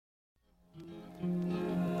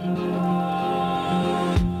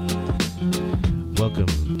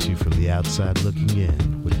Welcome to From the Outside Looking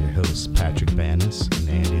In with your hosts Patrick Banis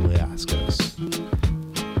and Andy Liascos.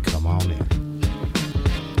 Come on in.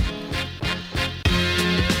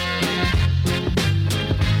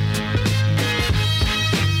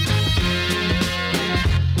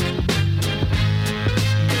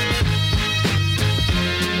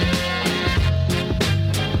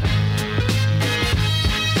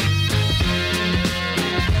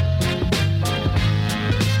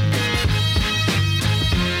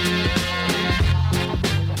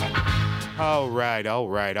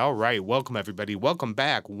 All right. Welcome, everybody. Welcome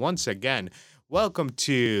back once again. Welcome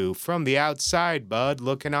to From the Outside, bud.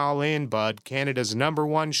 Looking all in, bud. Canada's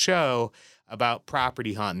 #1 show about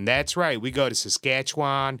property hunting. That's right. We go to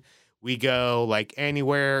Saskatchewan. We go, like,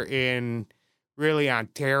 anywhere in, really,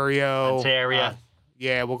 Ontario.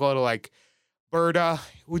 Yeah, we'll go to, like, Berta.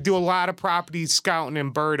 We do a lot of property scouting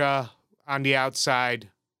in Berta on the outside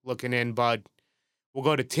looking in, bud. We'll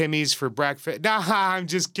go to Timmy's for breakfast. Nah, I'm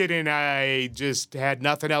just kidding. I just had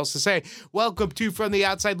nothing else to say. Welcome to From the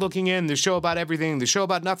Outside Looking In, the show about everything, the show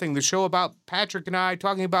about nothing, the show about Patrick and I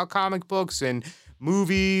talking about comic books and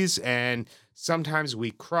movies, and sometimes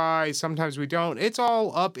we cry, sometimes we don't. It's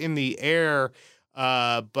all up in the air.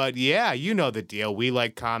 But yeah, you know the deal. We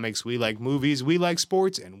like comics, we like movies, we like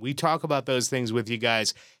sports, and we talk about those things with you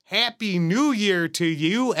guys. Happy New Year to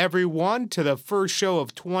you, everyone, to the first show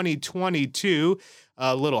of 2022.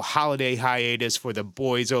 A little holiday hiatus for the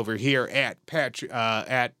boys over here at Patrick.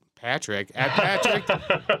 I'm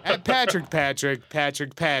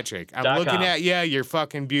looking at you. You're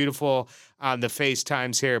fucking beautiful on the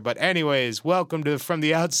FaceTimes here. But anyways, welcome to From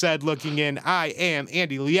the Outside Looking In. I am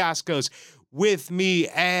Andy Liascos. With me,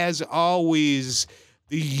 as always,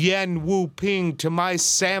 the Yen Wu Ping to my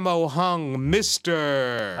Sammo Hung,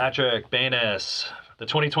 Mr. Patrick Banis, the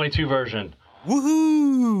 2022 version.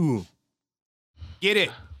 Woohoo! Get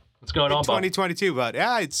it. What's going on, bud? 2022, bud.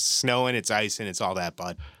 Yeah, it's snowing, it's icing, it's all that,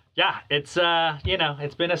 bud. Yeah, it's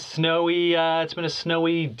it's been a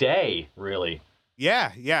snowy day, really.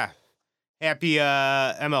 Yeah. Happy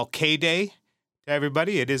MLK Day to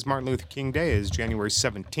everybody. It is Martin Luther King Day. It is January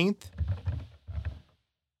 17th.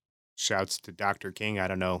 Shouts to Dr. King. I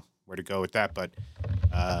don't know where to go with that, but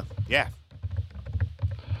yeah.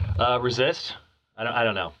 Resist? I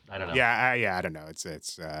don't know. Yeah, I don't know.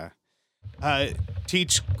 It's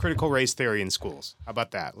teach critical race theory in schools. How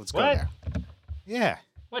about that? Let's go there. Yeah.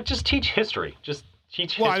 What? Just teach history. Just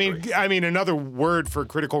teach history. Well, I mean, another word for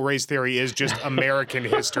critical race theory is just American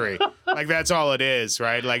history. Like, that's all it is,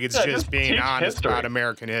 right? Like, it's just being honest about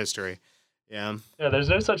American history. Yeah. Yeah. There's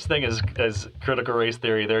no such thing as critical race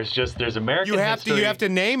theory. There's American history. You have to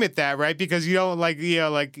name it that, right? Because you don't like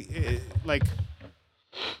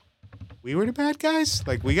we were the bad guys.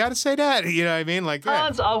 Like, we got to say that. You know what I mean? Like,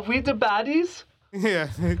 Hans, are we the baddies? Yeah.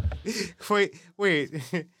 Wait.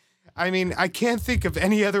 I mean, I can't think of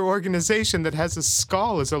any other organization that has a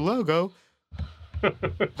skull as a logo.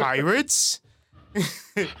 Pirates?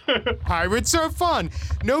 Pirates are fun.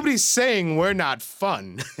 Nobody's saying we're not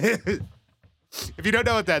fun. If you don't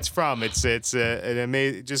know what that's from, it's an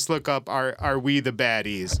amazing. Just look up "Are We the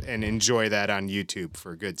Baddies" and enjoy that on YouTube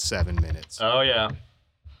for a good 7 minutes. Oh yeah.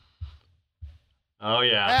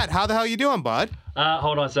 Matt, how the hell you doing, bud?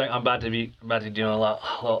 Hold on a sec. I'm about to be doing a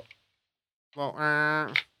little.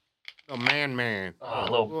 Man.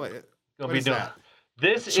 What is that?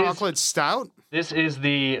 This chocolate stout. This is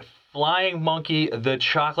the Flying Monkey, the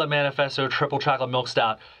Chocolate Manifesto Triple Chocolate Milk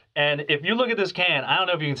Stout. And if you look at this can, I don't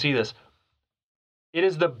know if you can see this. It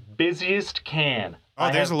is the busiest can.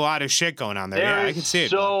 Oh, there's a lot of shit going on there. Yeah, I can see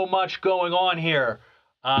it. So much going on here.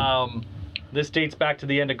 This dates back to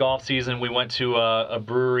the end of golf season. We went to a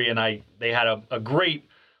brewery, and they had a great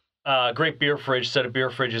beer fridge, set of beer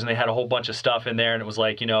fridges, and they had a whole bunch of stuff in there. And it was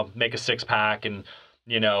like, make a 6-pack, and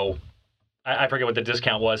I forget what the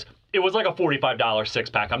discount was. It was like a $45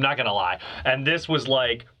 6-pack. I'm not gonna lie. And this was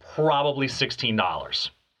like probably $16.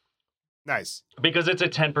 Nice. Because it's a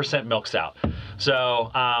 10% milk stout.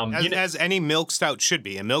 So, as any milk stout should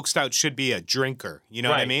be. A milk stout should be a drinker. You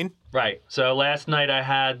know what I mean? Right. So last night I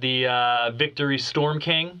had the Victory Storm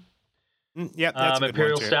King. Yep, that's a good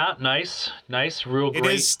Imperial one too. Stout. Nice, real great.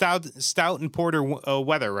 It is stout and porter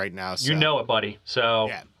weather right now. So. You know it, buddy. So,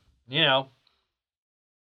 yeah.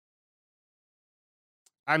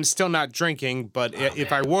 I'm still not drinking, but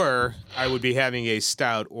if I were, I would be having a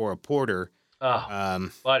stout or a porter.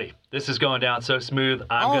 Buddy, this is going down so smooth.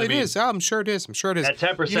 It is. I'm sure it is. At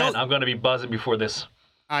 10%, I'm going to be buzzing before this.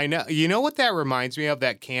 I know. You know what that reminds me of,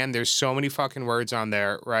 that can? There's so many fucking words on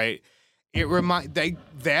there, right?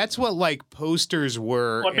 That's what like posters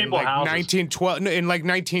were What in people like houses.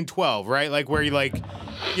 1912, right? Like where you like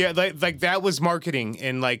that was marketing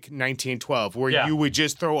in like 1912 where Yeah. you would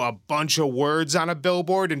just throw a bunch of words on a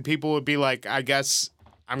billboard and people would be like, I guess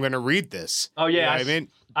I'm going to read this. Oh You know yeah, what I mean?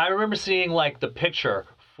 I remember seeing like the picture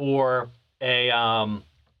for a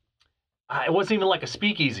it wasn't even like a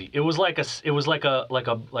speakeasy. It was like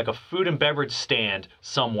a food and beverage stand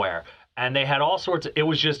somewhere, and they had all sorts of. It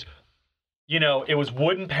was just, it was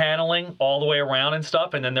wooden paneling all the way around and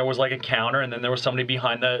stuff, and then there was like a counter, and then there was somebody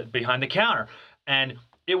behind the counter, and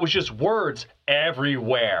it was just words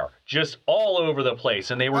everywhere, just all over the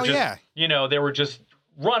place, and they were they were just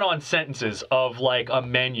run-on sentences of like a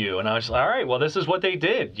menu, and I was like, all right, well, this is what they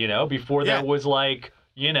did, before there was like,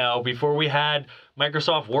 before we had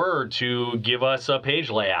Microsoft Word to give us a page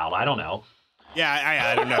layout. I don't know. Yeah,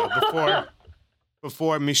 I don't know.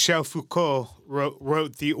 Before Michel Foucault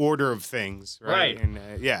wrote The Order of Things, right? And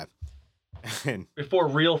and before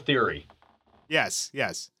real theory. Yes.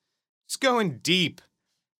 Just going deep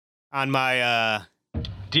on my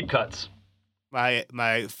deep cuts.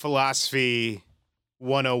 My philosophy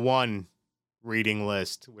 101 reading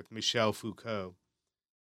list with Michel Foucault.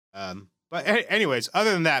 But anyways,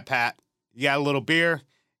 other than that, Pat, you got a little beer,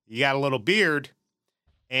 you got a little beard,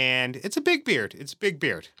 and it's a big beard. It's a big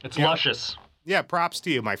beard. It's luscious. Yeah, props to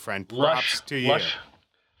you, my friend. Props to you. Lush.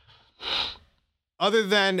 Other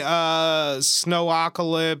than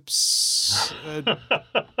Snowocalypse,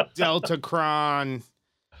 Deltacron,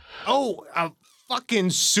 a fucking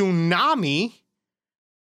tsunami.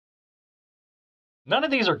 None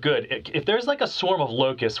of these are good. If there's like a swarm of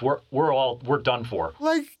locusts, we're done for.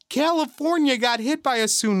 Like California got hit by a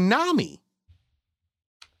tsunami.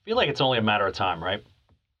 I feel like it's only a matter of time, right?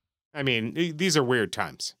 I mean, these are weird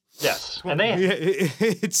times. Yes, and they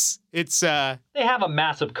have a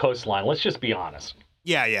massive coastline. Let's just be honest.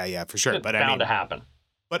 Yeah, for sure. It's But bound to happen.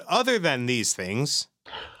 But other than these things,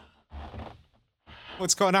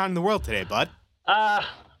 what's going on in the world today, bud? I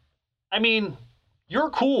mean, you're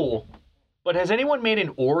cool, but has anyone made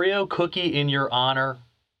an Oreo cookie in your honor?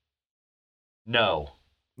 No.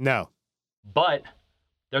 But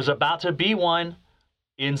there's about to be one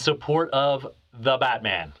in support of the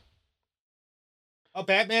Batman. Oh,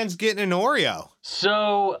 Batman's getting an Oreo.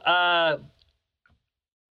 So,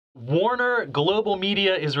 Warner Global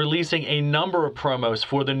Media is releasing a number of promos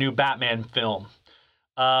for the new Batman film.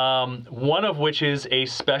 One of which is a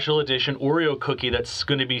special edition Oreo cookie that's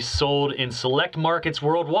going to be sold in select markets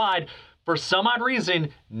worldwide. For some odd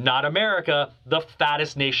reason, not America, the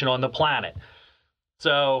fattest nation on the planet.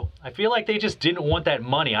 So I feel like they just didn't want that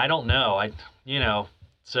money. I don't know.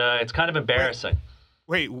 It's kind of embarrassing.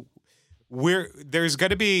 Wait. There's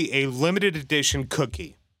going to be a limited edition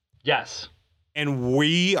cookie. Yes. And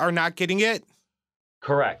we are not getting it?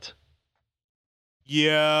 Correct. Yo.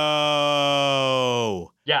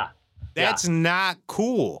 Yeah. That's not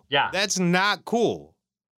cool. Yeah. That's not cool.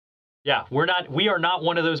 Yeah, we are not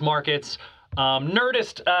one of those markets.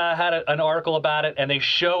 Nerdist had an article about it, and they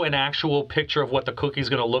show an actual picture of what the cookie's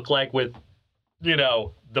going to look like with,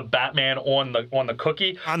 the Batman on the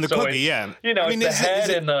cookie. On the cookie, yeah. It's the head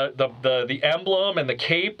and the emblem and the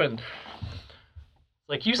cape and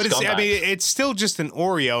like you. But it's still just an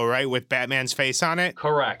Oreo, right, with Batman's face on it.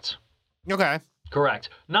 Correct. Okay. Correct.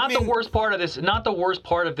 The worst part of this. Not the worst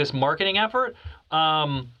part of this marketing effort.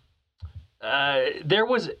 There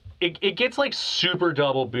was. It gets like super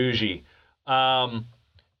double bougie.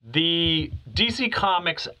 The DC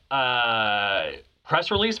Comics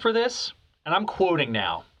press release for this, and I'm quoting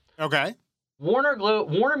now. Okay.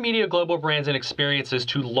 Warner Media Global Brands and Experiences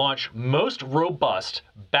to launch most robust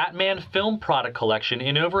Batman film product collection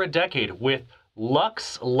in over a decade with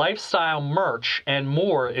luxe lifestyle merch and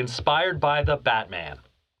more inspired by the Batman.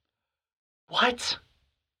 What?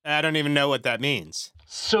 I don't even know what that means.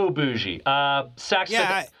 So bougie.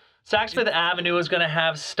 Saks Fifth Avenue is going to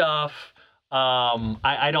have stuff.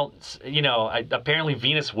 Apparently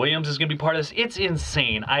Venus Williams is going to be part of this. It's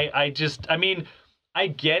insane. I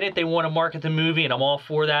get it. They want to market the movie, and I'm all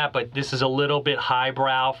for that, but this is a little bit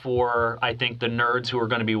highbrow for, I think, the nerds who are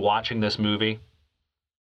going to be watching this movie.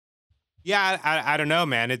 Yeah, I don't know,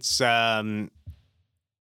 man. It's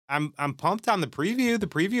I'm pumped on the preview. The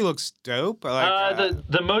preview looks dope. One of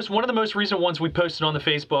the most recent ones we posted on the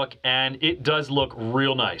Facebook, and it does look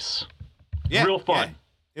real nice. Yeah, real fun. Yeah.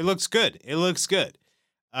 It looks good.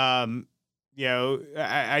 I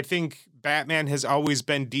think Batman has always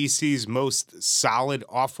been DC's most solid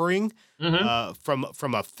offering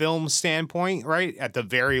from a film standpoint, right? At the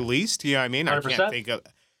very least, you know what I mean? 100%.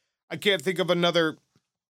 I can't think of another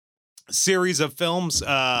series of films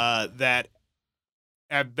that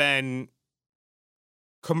have been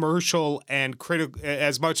commercial and critical,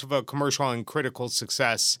 as much of a commercial and critical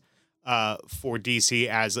success for DC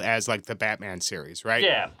as like the Batman series, right?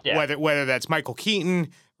 Yeah. Whether that's Michael Keaton,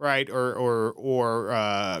 right,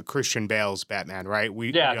 or Christian Bale's Batman, right?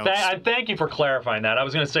 Thank you for clarifying that. I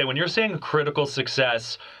was going to say, when you're saying critical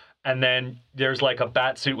success, and then there's like a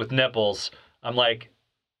bat suit with nipples, I'm like,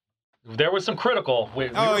 there was some critical. We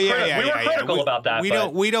were critical about that.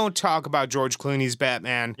 We don't talk about George Clooney's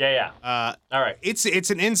Batman. Yeah. All right. It's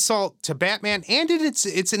an insult to Batman, and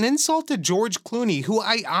it's an insult to George Clooney, who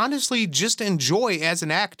I honestly just enjoy as an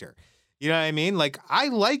actor. You know what I mean? Like, I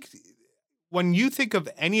like when you think of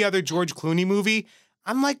any other George Clooney movie,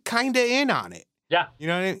 I'm like kind of in on it. Yeah. You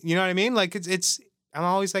know what I mean? Like I'm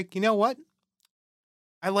always like, you know what?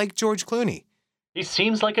 I like George Clooney. He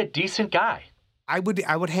seems like a decent guy. I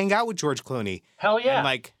would hang out with George Clooney. Hell yeah. And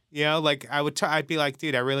like, you know, like I'd be like,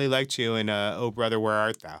 dude, I really liked you in Oh Brother, Where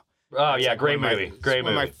Art Thou? Oh yeah, great movie. One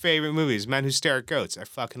of my favorite movies, Men Who Stare at Goats. I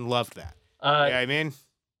fucking loved that. You know what I mean?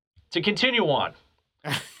 To continue on,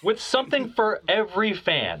 with something for every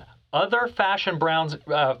fan, other fashion brands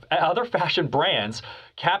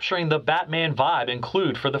capturing the Batman vibe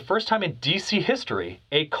include, for the first time in DC history,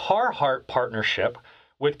 a Carhartt partnership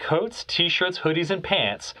with coats, t-shirts, hoodies, and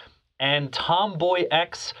pants, and Tomboy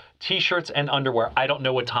X t-shirts and underwear. I don't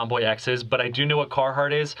know what Tomboy X is, but I do know what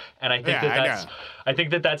Carhartt is, and I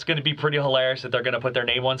think that's going to be pretty hilarious that they're going to put their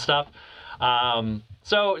name on stuff.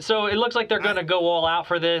 So it looks like they're going to go all out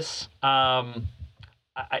for this.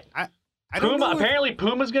 Apparently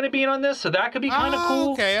Puma's going to be in on this, so that could be kind of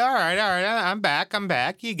cool. Okay, all right. I'm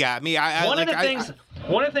back. You got me. One of the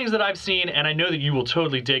things that I've seen, and I know that you will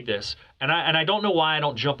totally dig this, and I don't know why I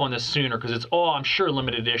don't jump on this sooner, because it's I'm sure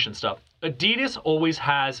limited edition stuff. Adidas always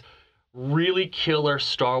has really killer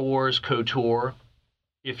Star Wars couture,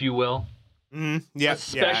 if you will.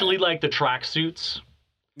 Especially like the tracksuits.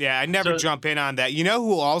 Yeah, I never jump in on that. You know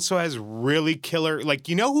who also has really killer, like,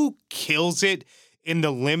 you know who kills it in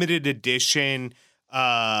the limited edition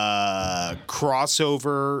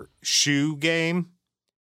crossover shoe game?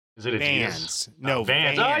 Is it Vans? No,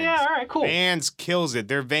 Vans. Oh yeah, all right, cool. Vans kills it.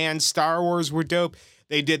 Their Vans Star Wars were dope.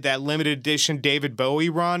 They did that limited edition David Bowie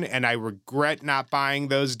run, and I regret not buying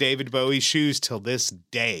those David Bowie shoes till this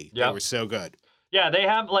day. Yep. They were so good. Yeah, they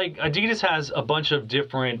have, like, Adidas has a bunch of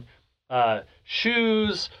different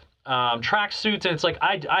shoes, track suits, and it's like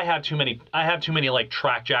I have too many like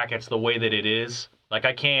track jackets the way that it is. Like,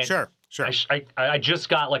 I can't. Sure. I just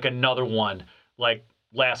got like another one like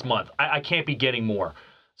last month. I can't be getting more.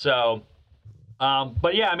 So,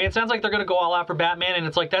 but yeah, I mean, it sounds like they're gonna go all out for Batman, and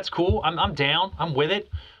it's like, that's cool. I'm down. I'm with it.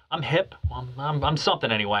 I'm hip. I'm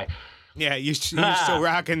something anyway. Yeah, you're still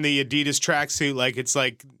rocking the Adidas tracksuit like it's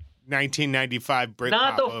like 1995 Britpop over there.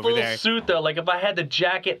 Not the full suit though. Like, if I had the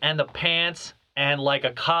jacket and the pants and like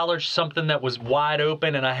a collar, something that was wide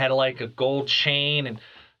open, and I had like a gold chain, and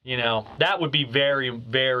you know, that would be very,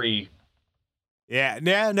 very. Yeah,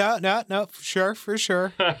 no, for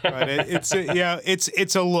sure. But it's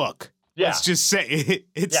a look. Yeah. Let's just say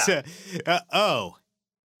it's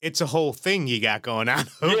it's a whole thing you got going on.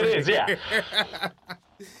 It is, yeah.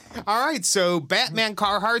 All right, so Batman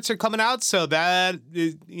Carhartts are coming out, so that,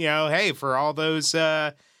 you know, hey, for all those, you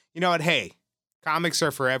know what, hey, comics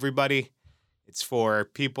are for everybody. It's for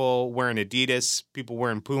people wearing Adidas, people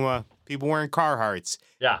wearing Puma, people wearing Carhartts.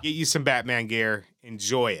 Yeah. Get you some Batman gear.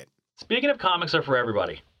 Enjoy it. Speaking of comics are for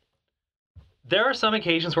everybody, there are some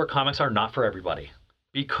occasions where comics are not for everybody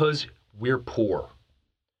because we're poor.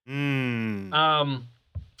 Another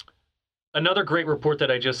great report that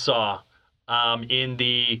I just saw in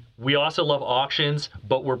the "We also love auctions,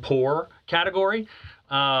 but we're poor" category.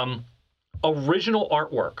 Original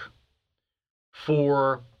artwork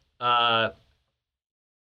for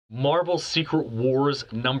Marvel Secret Wars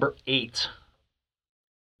 #8,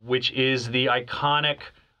 which is the iconic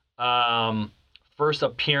first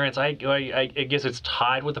appearance. I guess it's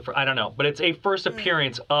tied with I don't know, but it's a first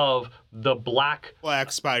appearance of the Black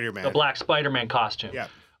Spider-Man. The Black Spider-Man costume. Yeah.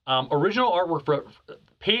 Original artwork for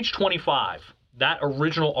page 25. That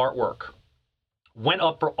original artwork went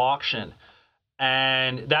up for auction,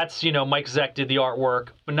 and that's, you know, Mike Zeck did the artwork.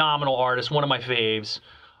 Phenomenal artist, one of my faves.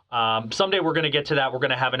 Someday we're going to get to that. We're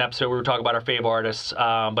going to have an episode where we talk about our fave artists,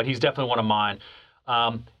 but he's definitely one of mine.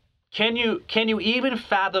 Can you even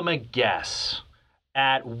fathom a guess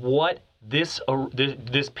at what this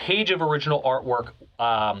page of original artwork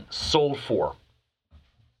sold for?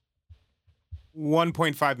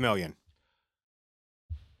 $1.5 million.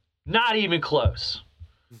 Not even close.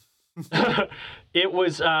 It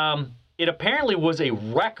was. It apparently was a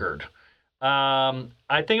record.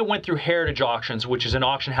 I think it went through Heritage Auctions, which is an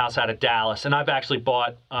auction house out of Dallas, and I've actually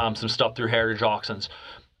bought some stuff through Heritage Auctions.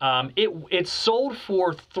 It sold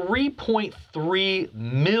for $3.3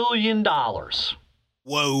 million.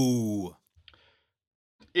 Whoa.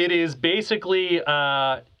 It is basically,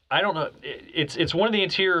 I don't know, it's one of the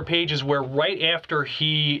interior pages where right after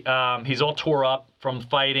he's all tore up from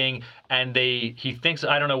fighting, and he thinks,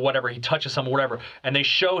 I don't know, whatever, he touches something, whatever, and they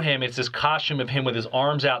show him, it's this costume of him with his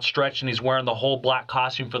arms outstretched, and he's wearing the whole black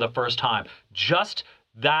costume for the first time. Just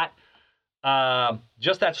that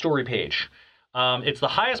story page. It's the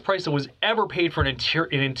highest price that was ever paid for an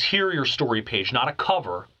interior story page, not a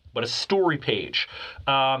cover, but a story page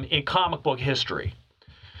in comic book history.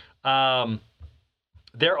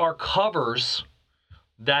 There are covers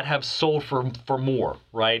that have sold for more,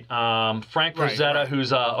 right? Frank Frazetta,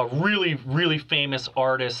 who's a really, really famous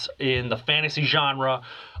artist in the fantasy genre,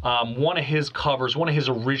 one of his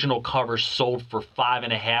original covers sold for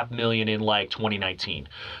 $5.5 million in like 2019.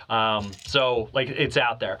 So like it's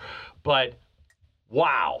out there, but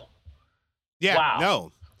wow. Yeah, wow.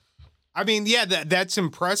 No. I mean, yeah, that's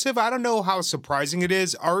impressive. I don't know how surprising it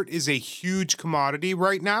is. Art is a huge commodity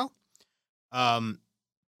right now.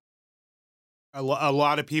 A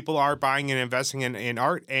lot of people are buying and investing in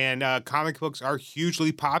art, and comic books are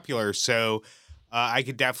hugely popular. So I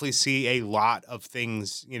could definitely see a lot of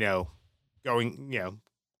things,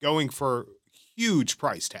 going for huge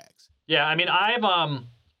price tags. Yeah, I mean,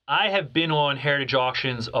 I have been on Heritage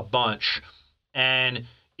Auctions a bunch, and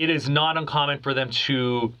it is not uncommon for them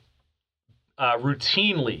to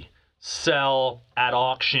routinely sell at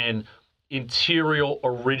auction interior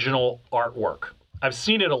original artwork. I've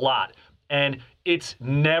seen it a lot. And it's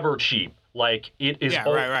never cheap. Like, it is. Yeah,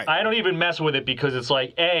 right. I don't even mess with it because it's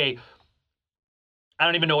like, I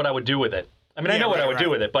don't even know what I would do with it. I mean, I know what I would do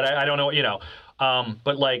with it, but I don't know,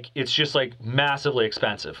 but like, it's just like massively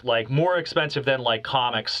expensive, like more expensive than like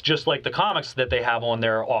comics, just like the comics that they have on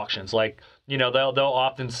their auctions. Like, they'll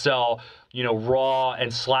often sell, raw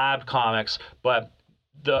and slabbed comics, but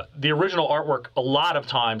the original artwork a lot of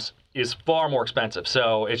times is far more expensive.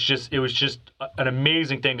 So it was just an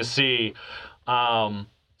amazing thing to see.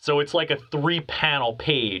 So it's like a 3-panel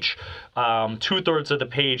page. 2/3 of the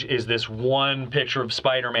page is this one picture of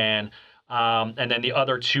Spider-Man, and then the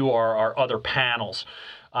other 2 are other panels.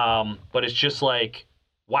 But it's just like,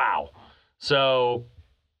 wow. So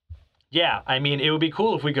yeah, I mean, it would be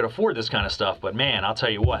cool if we could afford this kind of stuff, but man, I'll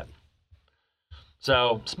tell you what.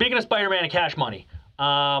 So speaking of Spider-Man and Cash Money,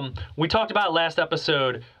 we talked about last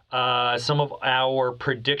episode some of our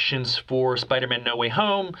predictions for Spider-Man No Way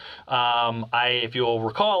Home. If you'll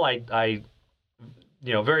recall, I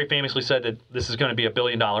very famously said that this is going to be $1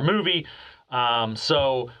 billion movie.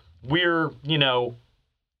 So we're,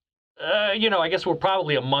 I guess we're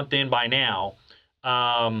probably a month in by now.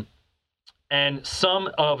 And some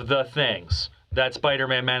of the things that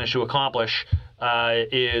Spider-Man managed to accomplish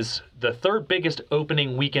is the 3rd biggest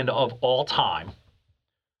opening weekend of all time.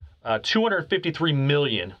 253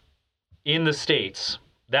 million in the States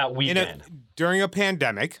that weekend. During a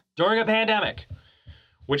pandemic.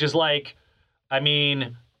 Which is like, I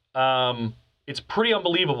mean, it's pretty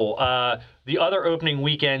unbelievable. The other opening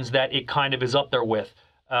weekends that it kind of is up there with,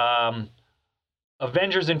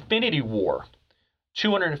 Avengers Infinity War,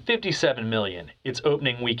 257 million its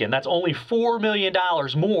opening weekend. That's only $4 million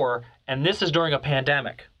more, and this is during a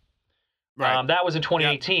pandemic. Right. That was in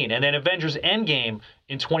 2018. Yep. And then Avengers Endgame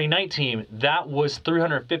in 2019, that was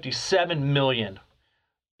 357 million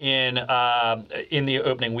in the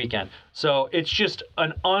opening weekend. So it's just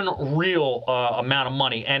an unreal amount of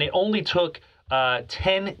money. And it only took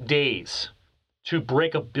 10 days to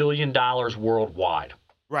break $1 billion worldwide.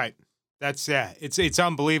 Right. That's it's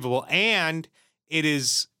unbelievable. And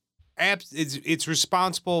it's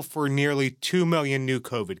responsible for nearly 2 million new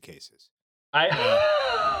COVID cases. I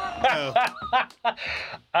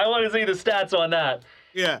want to see the stats on that.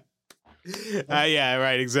 Yeah. Yeah,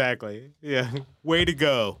 right, exactly. Yeah. Way to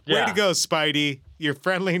go. Yeah. Way to go, Spidey. Your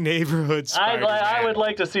friendly neighborhood Spider-Man. I would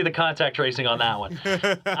like to see the contact tracing on that one.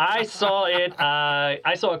 I saw it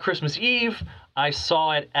Christmas Eve. I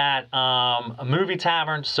saw it at a movie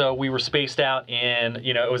tavern, so we were spaced out in,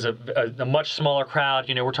 it was a much smaller crowd.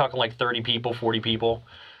 We're talking like 30 people, 40 people.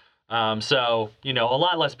 So, a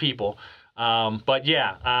lot less people. But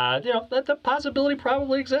yeah, the possibility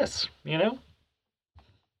probably exists,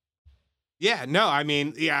 Yeah, no, I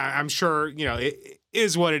mean, yeah, I'm sure, it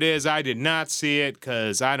is what it is. I did not see it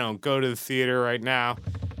because I don't go to the theater right now.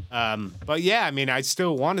 But yeah, I mean, I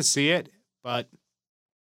still want to see it, but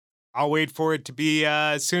I'll wait for it to be,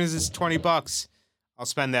 as soon as it's $20, I'll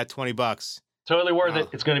spend that $20. Totally worth Wow. it.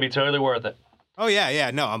 It's going to be totally worth it. Oh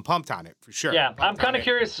yeah. No, I'm pumped on it for sure. Yeah, I'm Pumped kind on of it.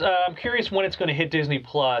 curious. I'm curious when it's going to hit Disney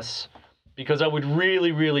Plus, because I would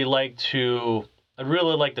really, really like to. I'd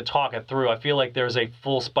really like to talk it through. I feel like there's a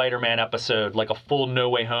full Spider-Man episode, like a full No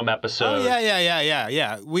Way Home episode. Oh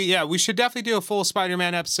yeah. We should definitely do a full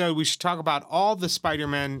Spider-Man episode. We should talk about all the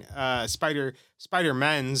Spider-Man,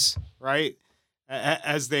 Spider-Mens, right,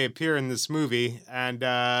 as they appear in this movie, and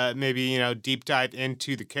maybe deep dive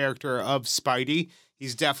into the character of Spidey.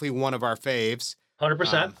 He's definitely one of our faves.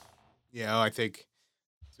 100%. I think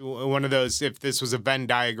it's one of those. If this was a Venn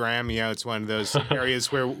diagram, it's one of those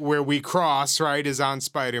areas where we cross. Right, is on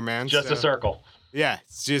Spider-Man. Just a circle. Yeah,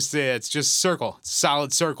 it's just circle, it's a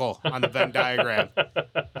solid circle on the Venn diagram.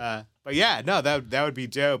 But yeah, no, that would be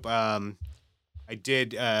dope. I was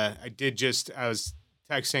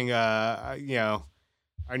texting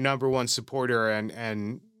our number one supporter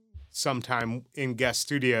and sometime in guest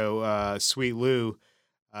studio, Sweet Lou.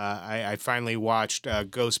 I finally watched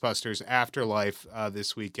Ghostbusters Afterlife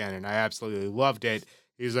this weekend, and I absolutely loved it.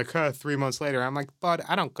 He was like, 3 months later. I'm like, bud,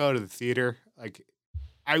 I don't go to the theater. Like,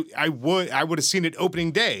 I would have seen it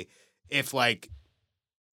opening day if like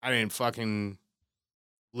I didn't fucking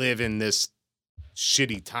live in this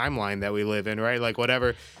shitty timeline that we live in, right? Like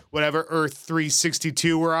whatever Earth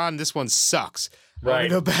 362 we're on, this one sucks.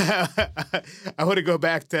 Right. I want to go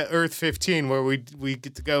back to Earth 15 where we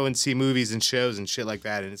get to go and see movies and shows and shit like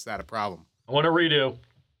that, and it's not a problem. I want to redo.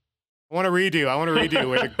 I want to redo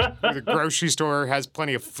where the grocery store has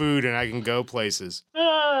plenty of food and I can go places.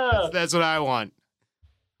 That's what I want.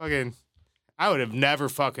 Fucking, I would have never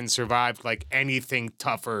fucking survived like anything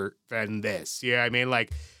tougher than this. You know what I mean?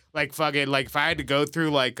 Like fucking, like if I had to go through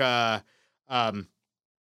like like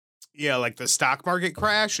the stock market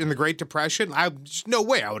crash in the Great Depression, there's no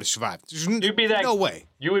way I would have survived. You'd be that. No way.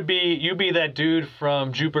 You'd be that dude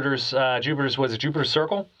from Jupiter's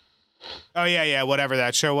Circle? Oh yeah, whatever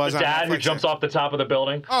that show was. The on dad who Netflix. jumps off the top of the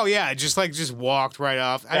building. Oh yeah, just walked right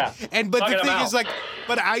off. Yeah. But the thing is, like,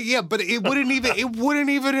 but it wouldn't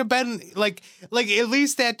even have been like at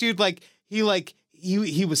least that dude, like he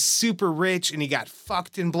was super rich and he got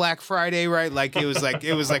fucked in Black Friday, right? Like it was like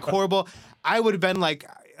horrible. I would have been like,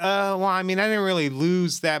 well, I mean, I didn't really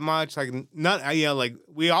lose that much. Like like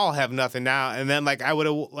we all have nothing now. And then like I would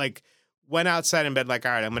have like went outside and been like,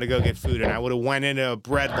 all right, I'm gonna go get food, and I would have went into a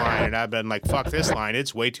bread line and I've been like, fuck this line,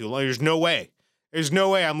 it's way too long. There's no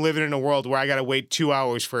way I'm living in a world where I gotta wait 2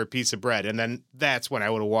 hours for a piece of bread, and then that's when I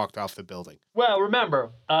would have walked off the building. Well, remember,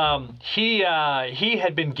 he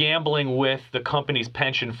had been gambling with the company's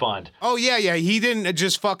pension fund. Oh yeah, he didn't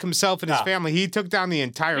just fuck himself and his family. He took down the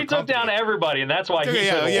entire He company. took down everybody, and that's why he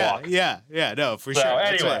couldn't walk. Yeah, no, for So, sure.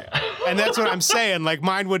 anyway. And that's what I'm saying. Like,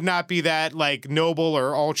 mine would not be that, like, noble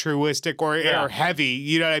or altruistic or heavy.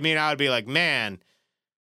 You know what I mean? I would be like, man,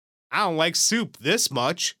 I don't like soup this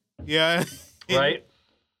much. Yeah. Right?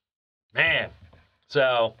 Man.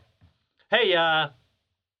 So, hey, we're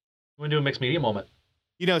going to do a mixed media moment.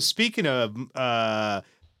 Speaking of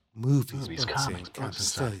movies, Comics,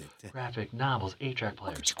 books, and graphic novels, 8-track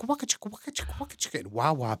players. And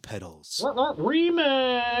Wawa pedals.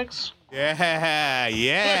 Remix. Yeah.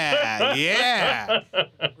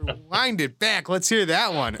 Rewind it back. Let's hear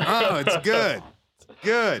that one. Oh, it's good. It's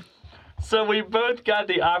good. So we both got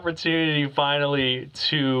the opportunity finally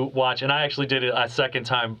to watch, and I actually did it a second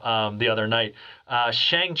time the other night,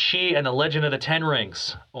 Shang-Chi and the Legend of the Ten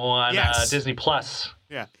Rings on Disney Plus.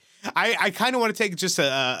 Yeah. I kind of want to take just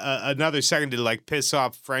another second to like piss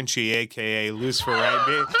off Frenchie, a.k.a. Lucifer,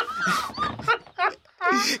 right?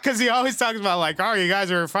 Because he always talks about like, oh, you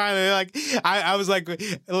guys are finally like. I was like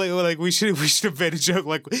we should have made a joke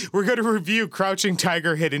like we're gonna review Crouching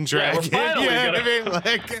Tiger, Hidden Dragon. Yeah, we're finally what I mean?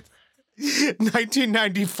 Like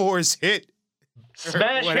 1994's hit,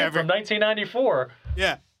 smash hit from 1994.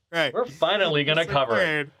 Yeah, right. We're finally gonna cover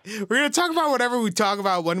it. We're gonna talk about whatever we talk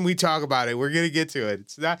about when we talk about it. We're gonna get to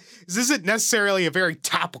it. This isn't necessarily a very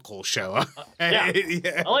topical show. Yeah.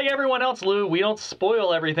 Unlike everyone else, Lou, we don't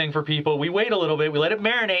spoil everything for people. We wait a little bit. We let it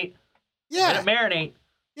marinate. Yeah. Let it marinate.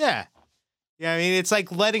 Yeah. Yeah, I mean, it's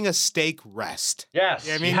like letting a steak rest. Yes,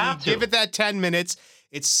 I mean, you have to. Give it that 10 minutes.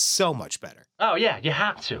 It's so much better. Oh, yeah, you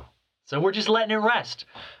have to. So we're just letting it rest.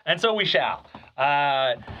 And so we shall.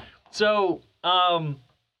 What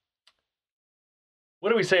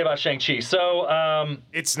do we say about Shang-Chi? So,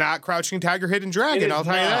 it's not Crouching Tiger, Hidden Dragon, I'll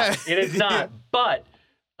tell you that. It is not. But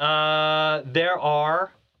there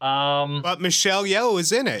are... but Michelle Yeoh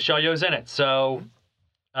is in it. Michelle Yeoh's in it. So,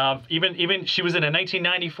 even she was in a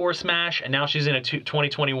 1994 smash, and now she's in a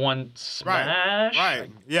 2021 smash.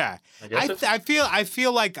 Right. Yeah. I guess I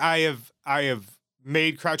feel like I have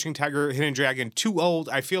made Crouching Tiger, Hidden Dragon too old.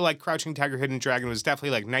 I feel like Crouching Tiger, Hidden Dragon was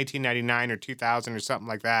definitely like 1999 or 2000 or something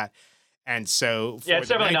like that. And so... Yeah, it's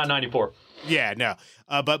definitely not 94. Yeah, no.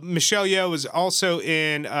 But Michelle Yeoh was also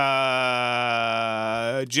in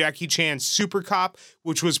Jackie Chan's Super Cop,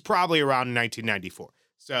 which was probably around 1994.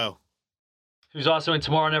 So... Who's also in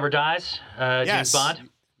Tomorrow Never Dies, James Bond.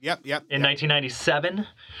 Yep. In 1997.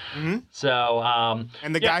 Mm-hmm. So...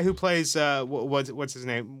 and the guy who plays... what's his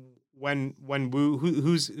name? Wen Wu,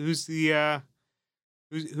 who's his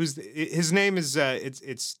name is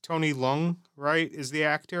it's Tony Leung, right? Is the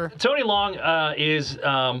actor? Tony Leung is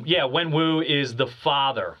Wen Wu is the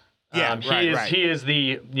father. He is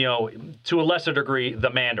the, to a lesser degree, the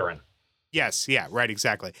Mandarin. Yes, yeah, right,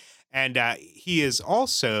 exactly. And he is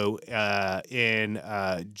also in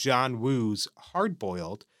John Woo's Hard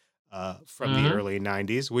Boiled from the early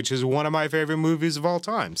 90s, which is one of my favorite movies of all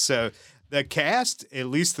time. So the cast, at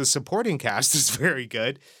least the supporting cast, is very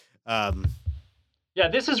good. Yeah,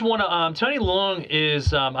 this is one of Tony Leung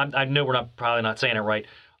is. I know we're probably not saying it right.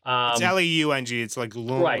 It's Leung. It's like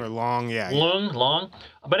Leung or Long. Yeah, Leung.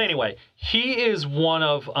 But anyway, he is one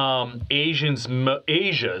of Asia's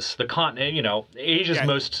the continent. Asia's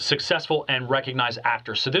most successful and recognized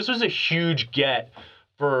actors. So this was a huge get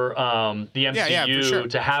for the MCU for sure.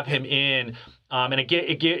 to have him in, and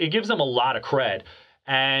it gives them a lot of cred.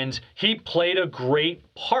 And he played a great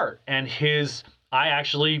part. And I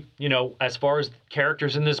actually, as far as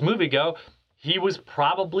characters in this movie go, he was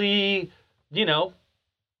probably,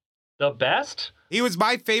 the best. He was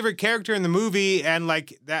my favorite character in the movie, and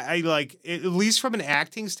like that, at least from an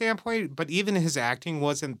acting standpoint. But even his acting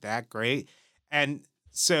wasn't that great, and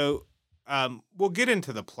so we'll get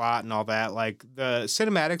into the plot and all that. Like the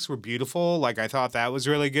cinematics were beautiful. Like I thought that was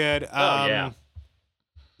really good.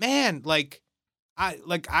 Man, I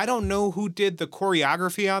don't know who did the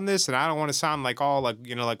choreography on this, and I don't want to sound like all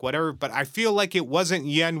like whatever, but I feel like it wasn't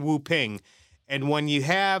Yen Wu Ping. And when you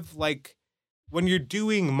have when you're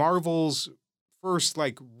doing Marvel's first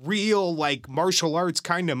real martial arts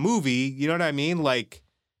kind of movie, you know what I mean? Like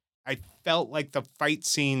I felt like the fight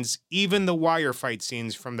scenes, even the wire fight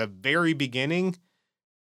scenes from the very beginning,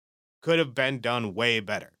 could have been done way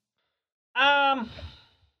better.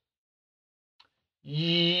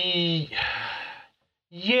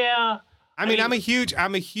 Yeah. I mean, I'm a huge,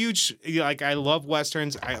 I love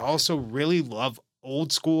Westerns. I also really love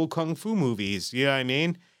old school Kung Fu movies. You know what I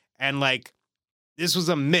mean? And this was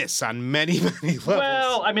a miss on many, many levels.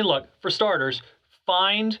 Well, I mean, look, for starters,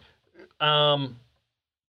 find a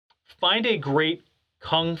great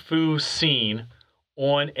Kung Fu scene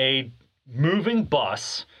on a moving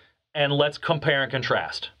bus and let's compare and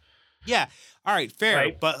contrast. Yeah. All right, fair.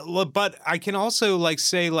 Right? But I can also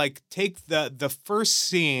say take the first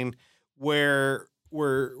scene where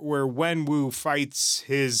Wen Wu fights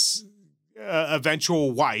his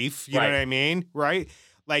eventual wife, you know what I mean? Right?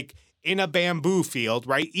 Like in a bamboo field,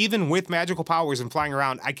 right? Even with magical powers and flying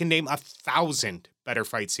around, I can name 1,000 better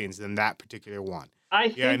fight scenes than that particular one. I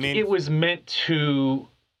think it was really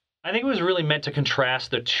meant to contrast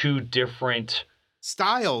the two different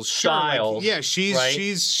styles. Sure.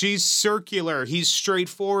 She's circular. He's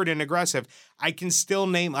straightforward and aggressive. I can still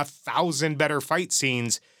name 1,000 better fight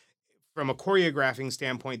scenes from a choreographing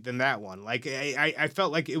standpoint than that one. I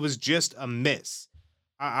felt like it was just a miss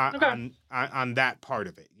on that part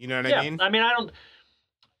of it. You know what I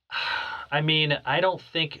mean? I don't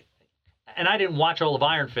think, and I didn't watch all of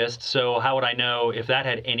Iron Fist, so how would I know if that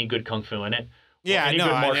had any good kung fu in it? Yeah, any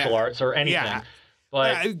good martial arts or anything. Yeah.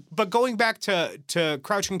 But going back to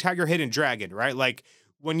Crouching Tiger, Hidden Dragon, right?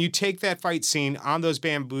 When you take that fight scene on those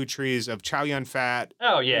bamboo trees of Chow Yun-fat,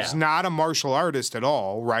 who's not a martial artist at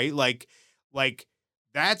all, right?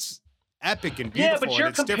 That's epic and beautiful. Yeah, but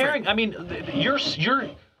you're comparing. Different. I mean,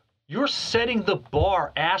 you're setting the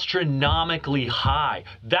bar astronomically high.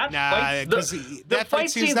 The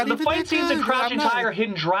fight scenes in Crouching Tiger,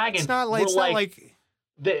 Hidden Dragon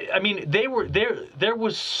there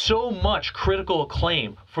was so much critical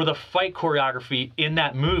acclaim for the fight choreography in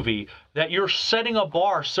that movie that you're setting a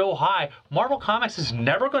bar so high. Marvel Comics is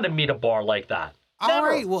never going to meet a bar like that. All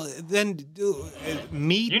right, well then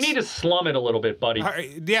meet. You need to slum it a little bit, buddy. All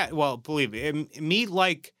right, yeah, well, believe me, meet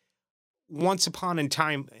Once Upon a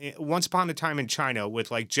Time in China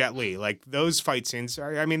with Jet Li. Those fight scenes,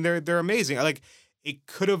 I mean, they're amazing. It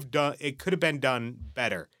could have been done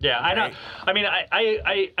better. Yeah, right? I know. I mean,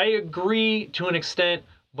 I agree to an extent,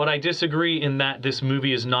 but I disagree in that this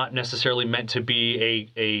movie is not necessarily meant to be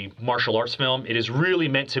a martial arts film. It is really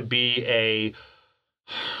meant to be a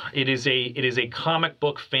comic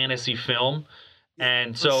book fantasy film,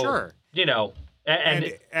 and so sure.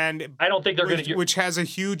 And I don't think they're going to... Which has a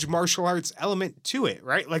huge martial arts element to it,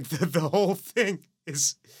 right? Like the whole thing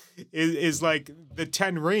is like the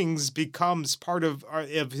 10 rings becomes part of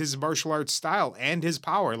his martial arts style and his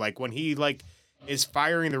power. Like when he like is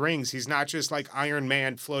firing the rings, he's not just like Iron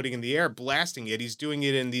Man floating in the air blasting it. He's doing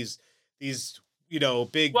it in these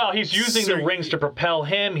big. Well, he's using the rings to propel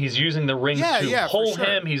him. He's using the rings to pull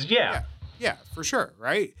him. Yeah, for sure,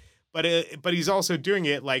 right? But he's also doing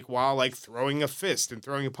it like while like throwing a fist and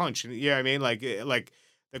throwing a punch, and I mean like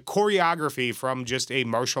the choreography from just a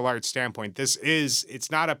martial arts standpoint.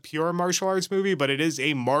 It's not a pure martial arts movie, but it is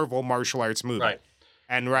a Marvel martial arts movie, right?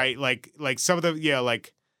 And like some of the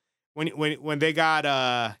like when they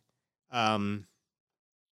got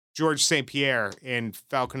George St. Pierre in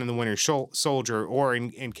Falcon and the Winter Soldier or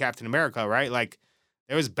in Captain America, right? Like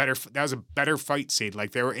that was a better fight scene.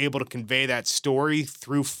 Like they were able to convey that story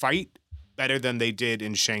through fight better than they did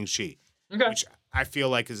in Shang-Chi, which I feel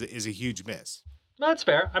like is a huge miss. No, that's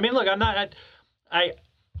fair. I mean, look,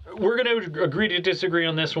 we're going to agree to disagree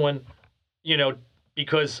on this one,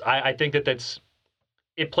 because I think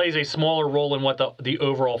it plays a smaller role in what the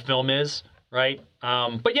overall film is, right?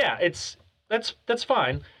 But yeah, that's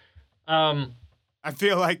fine. I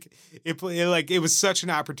feel like it was such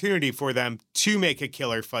an opportunity for them to make a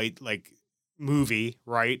killer fight like movie,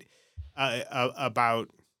 right? About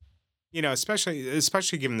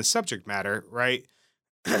especially given the subject matter, right?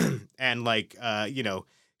 And like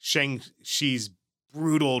Shang-Chi's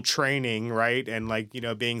brutal training, right? And like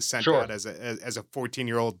being sent out as a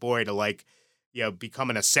 14-year-old boy to like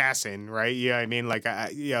become an assassin, right? Yeah, I mean like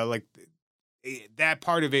like that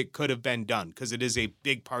part of it could have been done because it is a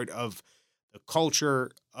big part of the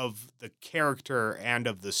culture of the character and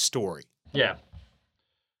of the story. Yeah.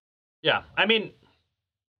 I mean,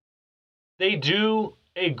 they do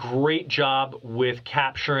a great job with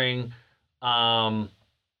capturing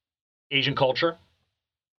Asian culture,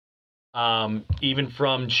 even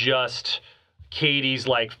from just Katie's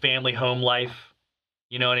like family home life.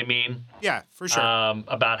 You know what I mean? Yeah, for sure.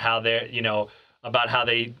 About how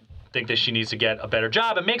they think that she needs to get a better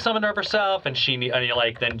job and make something of herself, and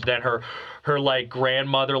then her like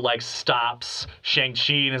grandmother like stops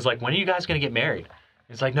Shang-Chi and is like, when are you guys gonna get married?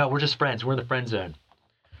 It's like, no, we're just friends. We're in the friend zone.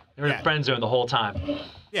 We're in the friend zone the whole time.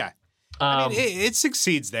 Yeah. I mean, it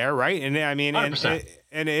succeeds there, right? And I mean,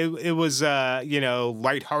 and it was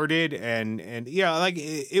lighthearted and like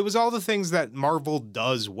it was all the things that Marvel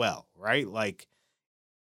does well, right? Like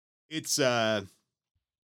its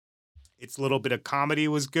little bit of comedy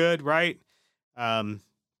was good, right? Shout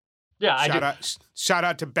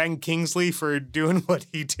out to Ben Kingsley for doing what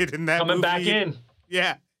he did in that movie. Coming back in.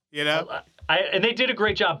 Yeah, and they did a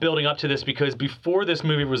great job building up to this because before this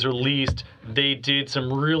movie was released, they did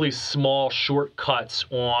some really small shortcuts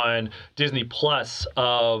on Disney Plus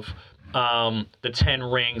of the 10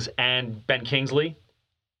 Rings and Ben Kingsley.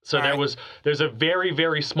 So there's a very,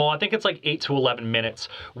 very small, I think it's like 8 to 11 minutes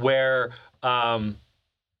where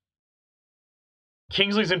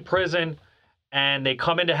Kingsley's in prison and they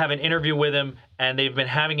come in to have an interview with him, and they've been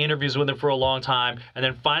having interviews with him for a long time, and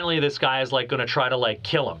then finally this guy is like going to try to like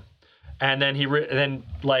kill him. And then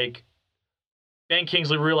Ben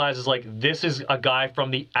Kingsley realizes like this is a guy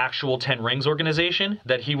from the actual 10 Rings organization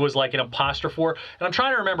that he was like an imposter for. And I'm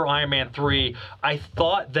trying to remember Iron Man 3. I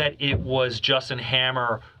thought that it was Justin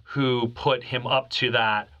Hammer who put him up to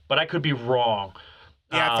that, but I could be wrong.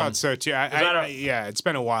 Yeah, I thought so too. Yeah, it's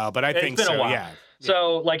been a while, but I think so. Yeah.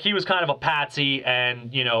 So like he was kind of a patsy,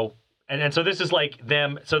 and and so this is like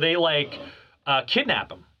them. So they like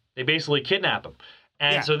kidnap him. They basically kidnap him.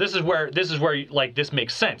 And so this is where like this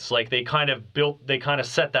makes sense. Like they kind of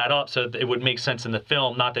set that up so that it would make sense in the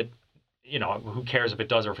film. Not that, who cares if it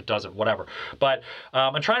does or if it doesn't, whatever. But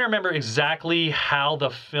I'm trying to remember exactly how the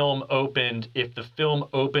film opened. If the film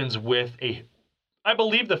opens with I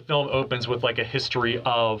believe the film opens with like a history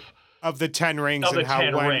of the 10 Rings and how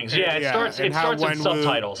 10 Rings. Yeah, it starts in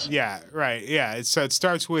subtitles. Yeah, right. Yeah, so it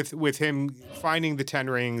starts with him finding the 10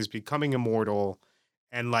 Rings, becoming immortal,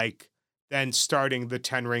 and like then starting the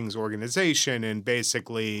 10 Rings organization and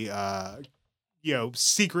basically,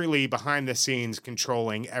 secretly behind the scenes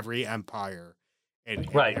controlling every empire and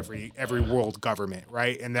every world government,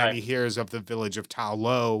 right? And then he hears of the village of Ta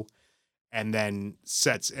Lo, and then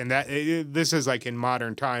this is like in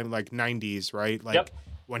modern time, like 90s, right? Like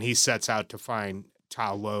when he sets out to find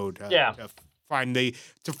Ta Lo to find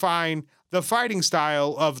the fighting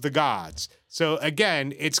style of the gods. So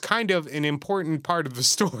again, it's kind of an important part of the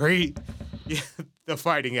story, the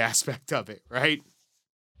fighting aspect of it, right?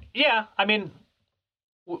 Yeah, I mean,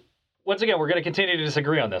 once again, we're going to continue to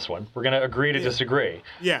disagree on this one. We're going to agree to disagree.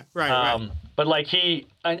 Yeah, right. But like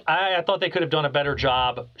I thought they could have done a better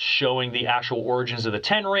job showing the actual origins of the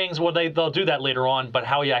 10 rings. Well, they'll do that later on, but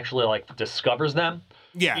how he actually like discovers them.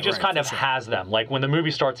 Yeah, he just kind of has them. Like when the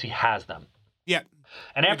movie starts, he has them. Yeah.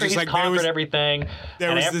 And after he's conquered everything,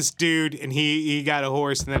 there was this dude, and he got a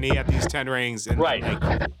horse, and then he had these 10 rings, and like,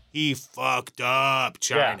 he fucked up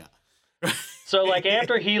China. Yeah. So like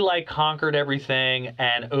after he like conquered everything,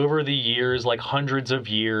 and over the years, like hundreds of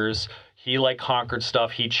years, he like conquered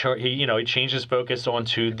stuff. He changed his focus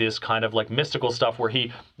onto this kind of like mystical stuff where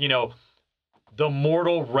he, the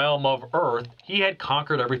mortal realm of Earth, he had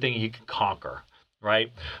conquered everything he could conquer,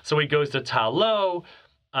 right? So he goes to Ta Lo.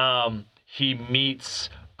 He meets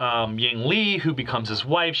Ying Li, who becomes his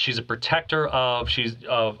wife. She's a protector of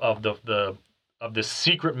the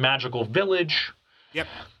secret magical village. Yep.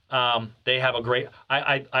 They have a great.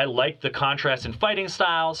 I like the contrast in fighting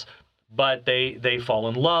styles, but they fall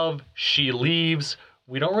in love. She leaves.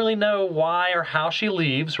 We don't really know why or how she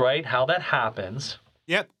leaves, right? How that happens.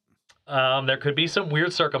 Yep. There could be some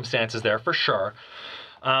weird circumstances there for sure.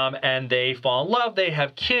 And they fall in love. They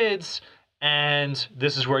have kids. And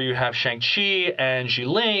this is where you have Shang-Chi and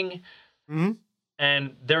Xiling. Mm-hmm.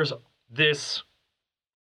 And there's this,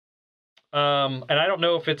 and I don't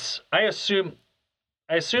know if it's, I assume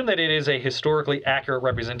that it is a historically accurate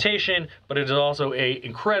representation, but it is also a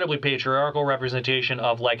incredibly patriarchal representation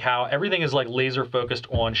of like how everything is like laser focused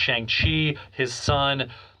on Shang-Chi, his son,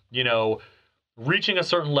 reaching a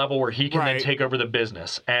certain level where he can then take over the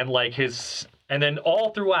business. And like and then all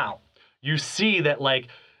throughout, you see that like,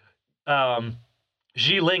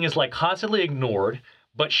 Xiling is like constantly ignored,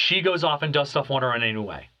 but she goes off and does stuff on her own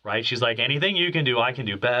anyway, right? She's like, anything you can do, I can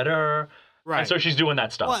do better. Right. And so she's doing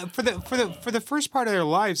that stuff. Well, for the first part of their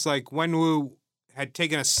lives, like Wenwu had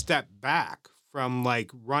taken a step back from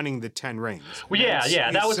like running the 10 rings. Well,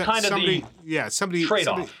 yeah, that was kind of somebody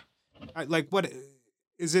trade-off. Like, what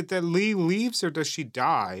is it that Li leaves or does she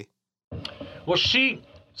die? Well, she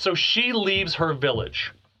leaves her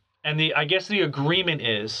village, and I guess the agreement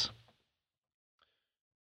is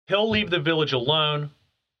he'll leave the village alone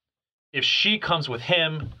if she comes with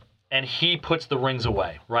him and he puts the rings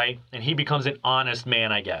away, right? And he becomes an honest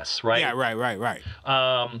man, I guess, right? Yeah, right.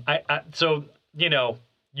 So,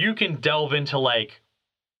 you can delve into like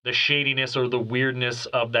the shadiness or the weirdness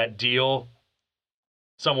of that deal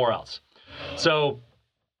somewhere else. So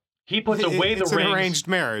he puts away the rings. It's an arranged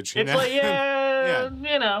marriage. It's like,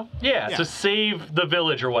 to save the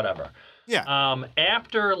village or whatever. Yeah.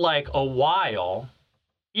 After like a while,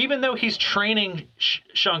 even though he's training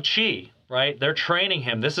Shang-Chi, right? They're training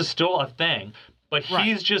him. This is still a thing. But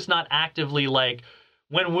he's just not actively like,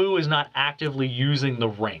 Wenwu is not actively using the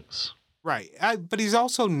rings. Right. But he's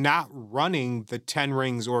also not running the 10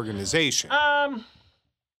 Rings organization.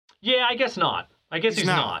 Yeah, I guess not. I guess he's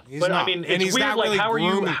not. But not. I mean, it's weird. Like, really how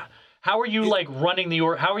are you like running the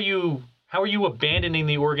how are you abandoning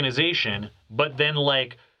the organization, but then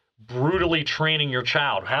like brutally training your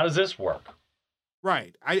child? How does this work?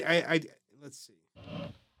 Right. I let's see.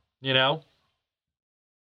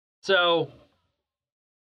 So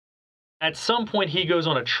at some point he goes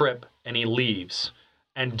on a trip and he leaves.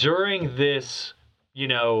 And during this,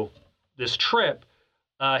 this trip,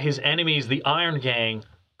 his enemies, the Iron Gang,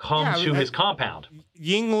 come to his compound.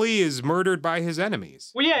 Ying Li is murdered by his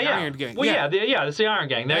enemies. Well, yeah. Iron Gang. Well, it's the Iron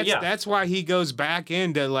Gang. That's why he goes back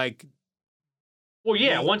into like. Well,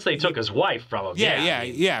 yeah. Once they took his wife from him.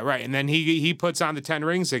 Yeah. Right, and then he puts on the 10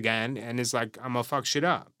 Rings again, and is like, I'm gonna fuck shit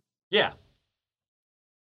up. Yeah.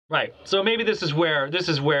 Right. So maybe this is where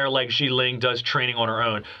like Xiling does training on her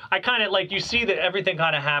own. I kind of like, you see that everything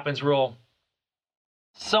kind of happens real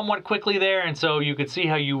somewhat quickly there, and so you could see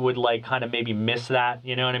how you would like kind of maybe miss that.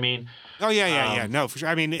 You know what I mean? Oh yeah. No, for sure.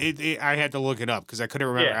 I mean, I had to look it up because I couldn't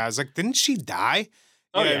remember. I was like, didn't she die?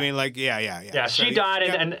 You know what I mean? Like, yeah. Yeah, so, she died,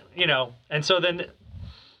 and so then.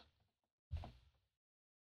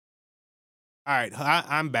 All right,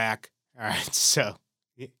 I'm back. All right, so.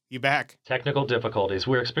 You back? Technical difficulties.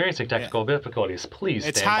 We're experiencing technical difficulties. Please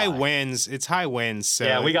stand by. It's high winds. So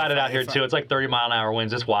yeah, we got it out here too. It's like 30-mile-an-hour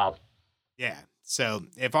winds. It's wild. Yeah. So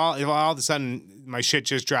if all of a sudden my shit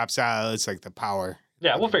just drops out, it's like the power.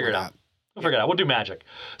 Yeah, we'll figure it out. We'll do magic.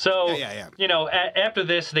 So, yeah. After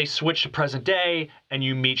this, they switch to present day, and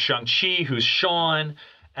you meet Shang-Chi, who's Sean,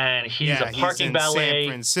 and he's a parking valet. San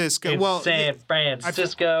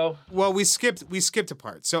Francisco. Well, we skipped a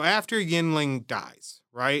part. So after Yinling dies,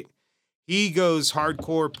 right? He goes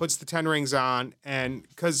hardcore, puts the 10 Rings on, and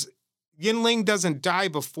because Yinling doesn't die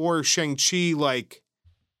before Shang-Chi, like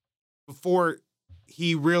before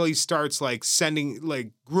he really starts like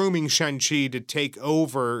grooming Shang-Chi to take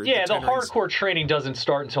over. Yeah, the Ten Rings. hardcore training doesn't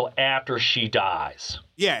start until after she dies.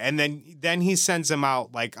 Yeah, and then he sends him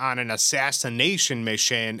out like on an assassination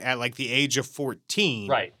mission at like the age of 14.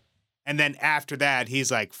 Right. And then after that,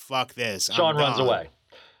 he's like, "Fuck this." Sean runs away.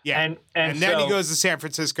 Yeah, and then so, he goes to San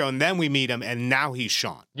Francisco, and then we meet him, and now he's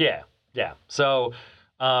Sean. Yeah. So,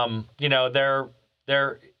 they're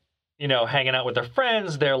hanging out with their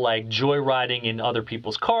friends. They're like joyriding in other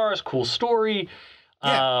people's cars. Cool story.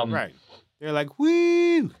 Yeah, right. They're like,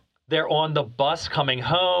 "Woo!" They're on the bus coming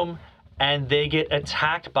home, and they get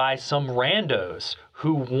attacked by some randos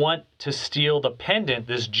who want to steal the pendant,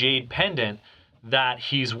 this jade pendant that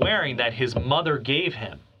he's wearing that his mother gave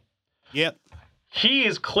him. Yep. He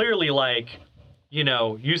is clearly like,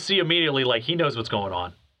 you see immediately like he knows what's going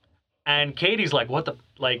on. And Katie's like, what the,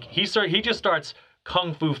 like he just starts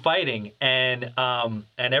kung fu fighting, and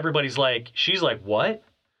everybody's like, she's like, what?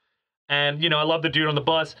 And I love the dude on the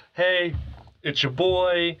bus. Hey, it's your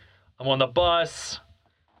boy. I'm on the bus.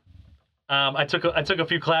 I took a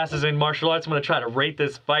few classes in martial arts. I'm gonna try to rate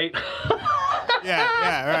this fight.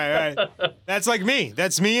 Yeah, right. That's like me.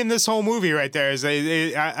 That's me in this whole movie right there.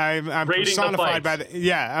 I'm personified by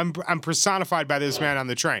I'm personified by this man on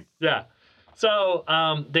the train. Yeah. So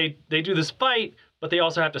they do this fight, but they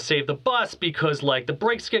also have to save the bus because like the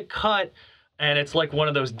brakes get cut, and it's like one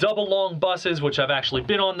of those double long buses, which I've actually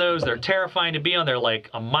been on those. They're terrifying to be on. They're like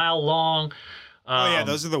a mile long.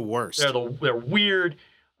 Those are the worst. They're weird.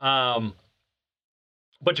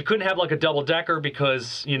 But you couldn't have like a double decker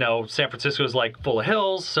because, San Francisco is like full of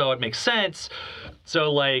hills, so it makes sense.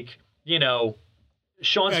 So like,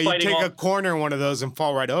 Sean's fighting. You take a corner in one of those and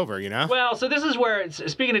fall right over, Well, so this is where,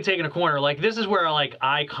 speaking of taking a corner, like this is where like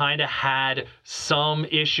I kind of had some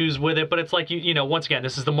issues with it, but it's like once again,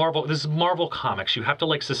 this is Marvel Comics. You have to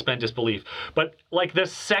like suspend disbelief. But like the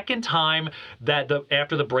second time that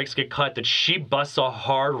after the brakes get cut, that she busts a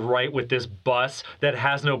hard right with this bus that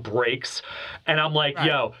has no brakes, and I'm like, right.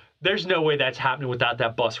 Yo. There's no way that's happening without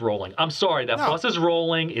that bus rolling. I'm sorry, that bus is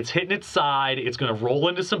rolling. It's hitting its side. It's going to roll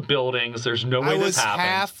into some buildings. There's no way this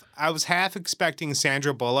happens. I was half expecting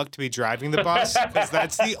Sandra Bullock to be driving the bus because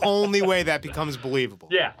that's the only way that becomes believable.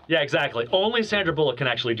 Yeah, exactly. Only Sandra Bullock can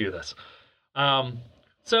actually do this.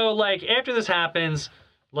 So like after this happens,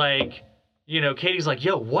 like Katie's like,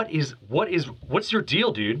 "Yo, what's your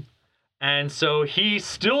deal, dude?" And so he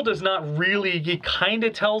still does not really, he kind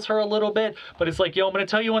of tells her a little bit, but it's like, yo, I'm going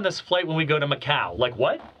to tell you on this flight when we go to Macau. Like,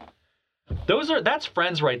 what? That's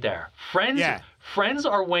friends right there. Friends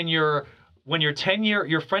are when your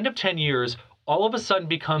friend of 10 years all of a sudden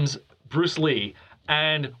becomes Bruce Lee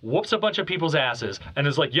and whoops a bunch of people's asses and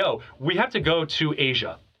is like, yo, we have to go to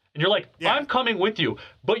Asia. And you're like, I'm coming with you,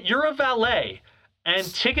 but you're a valet and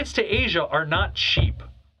tickets to Asia are not cheap.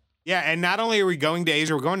 Yeah, and not only are we going to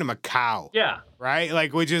Asia, we're going to Macau. Yeah. Right?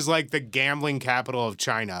 Like, which is like the gambling capital of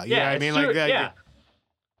China. You know what I mean? Like, yeah.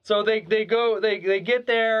 So they get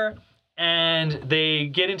there and they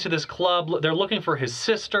get into this club. They're looking for his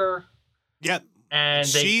sister. Yep. And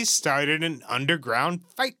she started an underground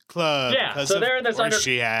fight club. Yeah. So they're in this. Of course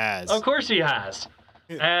she has. Of course she has.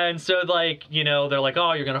 And so like, they're like,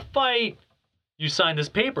 oh, you're gonna fight. You signed this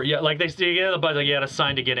paper. Yeah. Like they get in the bus, like you got to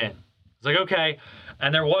sign to get in. It's like, okay.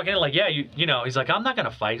 And they're walking in like, yeah, he's like, I'm not going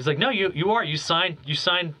to fight. He's like, no, you are. You signed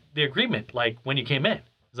the agreement like when you came in.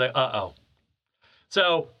 He's like, uh-oh.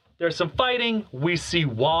 So there's some fighting. We see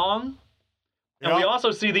Wong. And we also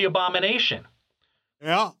see the Abomination.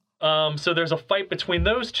 Yeah. So there's a fight between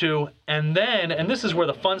those two. And this is where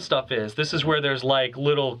the fun stuff is. This is where there's like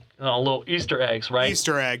little Easter eggs, right?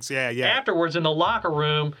 Easter eggs, yeah. Afterwards, in the locker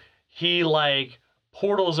room, he like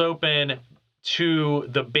portals open to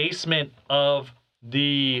the basement of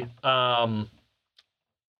the what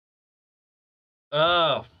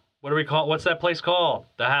do we call it? What's that place called?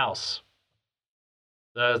 The house.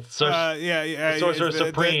 The Sorcerer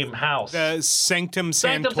Supreme house. The Sanctum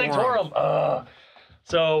Sanctorum.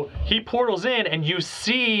 So he portals in and you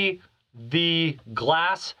see the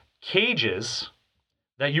glass cages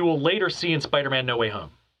that you will later see in Spider-Man No Way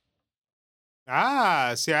Home.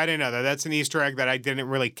 See, I didn't know that. That's an Easter egg that I didn't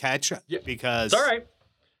really catch because... It's all right.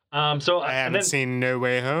 So I haven't seen No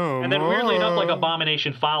Way Home. And then weirdly enough, like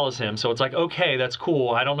Abomination follows him. So it's like, okay, that's cool.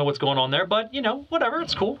 I don't know what's going on there, but whatever,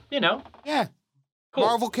 it's cool, Yeah. Cool.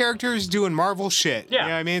 Marvel characters doing Marvel shit. Yeah. You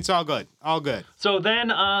know what I mean? It's all good. All good. So then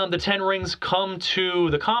the 10 Rings come to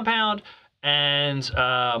the compound and,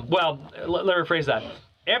 let me rephrase that.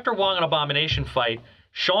 After Wong and Abomination fight,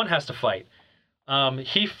 Sean has to fight.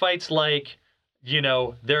 He fights like,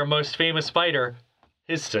 their most famous fighter,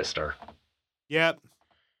 his sister. Yep.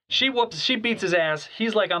 She beats his ass.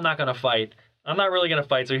 He's like, I'm not gonna fight. I'm not really gonna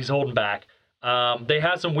fight, so he's holding back. They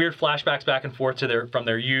have some weird flashbacks back and forth from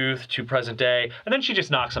their youth to present day, and then she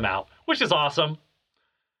just knocks him out, which is awesome.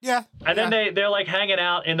 Yeah. And then they're like hanging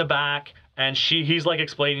out in the back, and he's like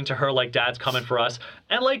explaining to her like, Dad's coming for us,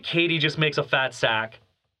 and like Katie just makes a fat sack.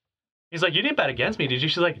 He's like, you didn't bet against me, did you?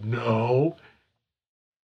 She's like, no.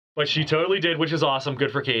 But she totally did, which is awesome.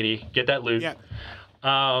 Good for Katie. Get that loot. Yeah.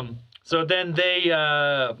 So then they,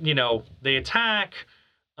 they attack.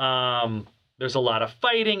 There's a lot of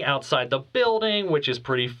fighting outside the building, which is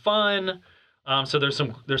pretty fun. So there's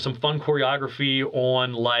some fun choreography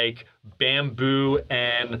on like bamboo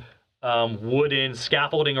and wooden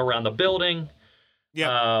scaffolding around the building.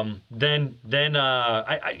 Yeah. Then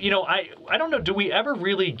I don't know. Do we ever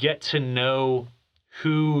really get to know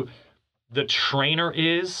who the trainer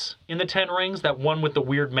is in the Ten Rings? That one with the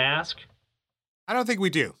weird mask. I don't think we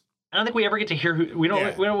do. I don't think we ever get to hear who. We don't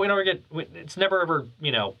ever get. It's never ever.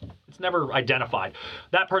 It's never identified.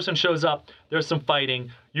 That person shows up. There's some fighting.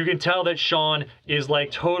 You can tell that Sean is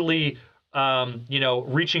like totally,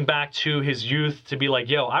 reaching back to his youth to be like,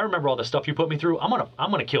 yo, I remember all the stuff you put me through. I'm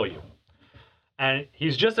gonna kill you. And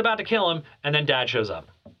he's just about to kill him, and then Dad shows up.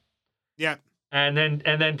 Yeah. And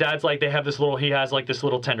then Dad's like, he has like this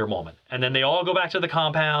little tender moment. And then they all go back to the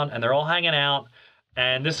compound, and they're all hanging out.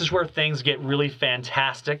 And this is where things get really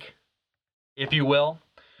fantastic, if you will,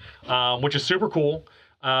 which is super cool.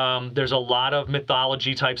 There's a lot of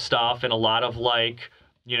mythology type stuff and a lot of like,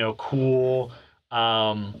 cool,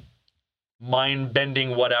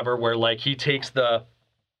 mind-bending whatever, where like he takes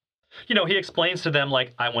he explains to them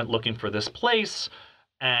like, I went looking for this place,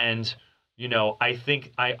 and I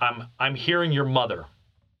think I'm hearing your mother.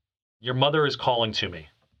 Your mother is calling to me.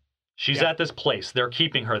 She's at this place. They're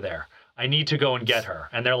keeping her there. I need to go and get her.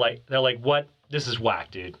 And they're like, what? This is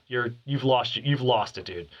whack, dude. You've lost it,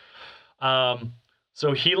 dude.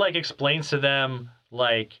 So he like explains to them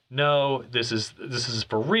like, no, this is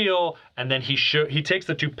for real. And then he takes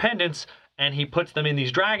the two pendants and he puts them in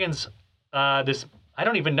these dragons. I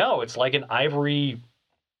don't even know. It's like an ivory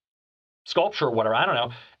sculpture or whatever. I don't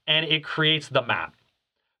know. And it creates the map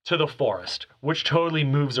to the forest, which totally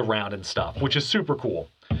moves around and stuff, which is super cool.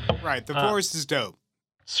 Right. The forest is dope.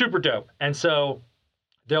 Super dope. And so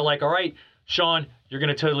they're like, all right, Sean, you're going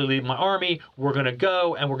to totally leave my army. We're going to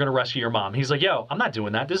go and we're going to rescue your mom. He's like, yo, I'm not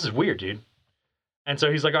doing that. This is weird, dude. And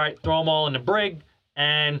so he's like, all right, throw them all in the brig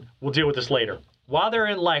and we'll deal with this later. While they're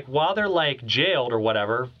jailed or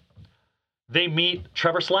whatever, they meet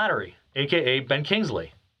Trevor Slattery, a.k.a. Ben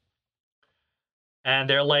Kingsley. And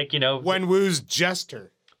they're like, Wenwu's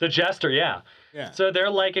jester. The jester, yeah. Yeah. So they're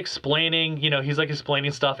like explaining, he's like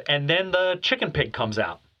explaining stuff. And then the chicken pig comes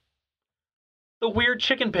out. The weird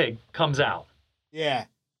chicken pig comes out. Yeah.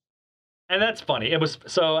 And that's funny.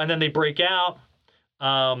 And then they break out.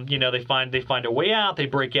 They find a way out. They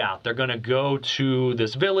break out. They're going to go to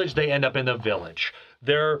this village. They end up in the village.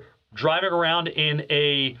 They're driving around in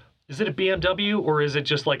is it a BMW or is it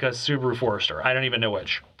just like a Subaru Forester? I don't even know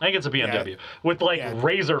which. I think it's a BMW with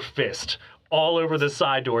razor fist all over the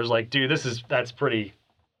side doors. Like, dude, that's pretty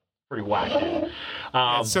whack, dude.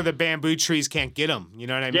 So the bamboo trees can't get them. You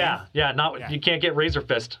know what I mean? Yeah. You can't get razor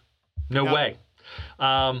fist. No way.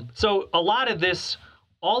 So a lot of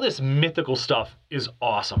all this mythical stuff is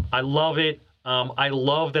awesome. I love it. I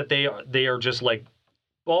love that they are just like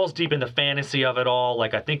balls deep in the fantasy of it all.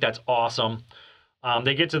 Like, I think that's awesome.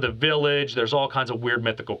 They get to the village. There's all kinds of weird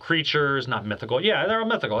mythical creatures. Not mythical. Yeah, they're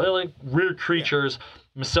mythical. They're like weird creatures. Yeah.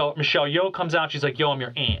 Michelle Yeoh comes out. She's like, yo, I'm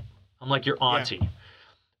your aunt. I'm like your auntie. Yeah.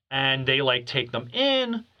 And they like take them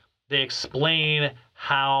in. They explain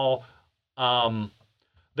how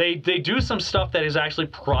they do some stuff that is actually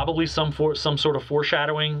probably some sort of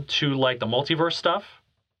foreshadowing to like the multiverse stuff.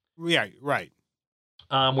 Yeah, right.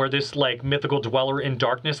 Where this like mythical dweller in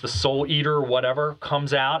darkness, the soul eater or whatever,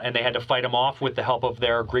 comes out, and they had to fight him off with the help of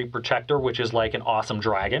their great protector, which is like an awesome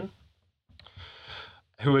dragon,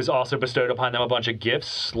 who has also bestowed upon them a bunch of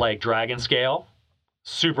gifts like dragon scale,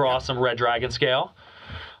 super awesome red dragon scale.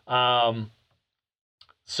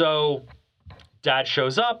 So Dad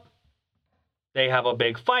shows up. They have a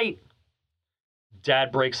big fight.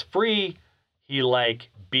 Dad breaks free. He like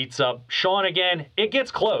beats up Sean again. It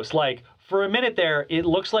gets close. Like, for a minute there, it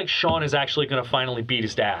looks like Sean is actually going to finally beat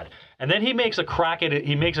his dad. And then he makes a crack at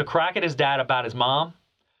his dad about his mom,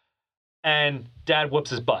 and Dad whoops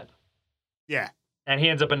his butt. Yeah. And he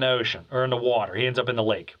ends up in the ocean or in the water. He ends up in the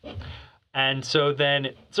lake. And so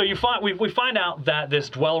we find out that this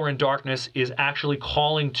dweller in darkness is actually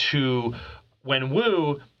calling to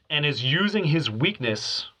Wenwu and is using his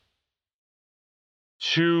weakness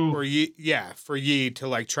to for Yi to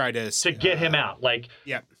like try to get him out. Like,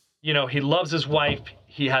 yep. you know, he loves his wife.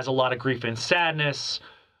 He has a lot of grief and sadness.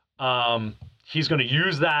 He's going to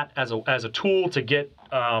use that as a tool to get,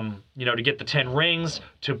 you know, to get the 10 rings,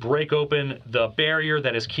 to break open the barrier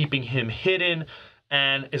that is keeping him hidden,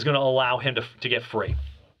 and is going to allow him to get free.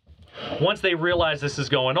 Once they realize this is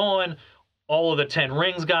going on, all of the 10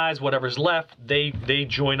 rings guys, whatever's left, they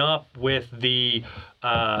join up with the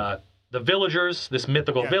villagers, this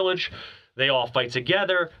mythical village. They all fight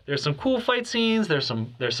together. There's some cool fight scenes. There's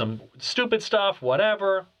some stupid stuff,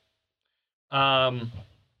 whatever.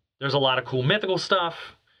 There's a lot of cool mythical stuff.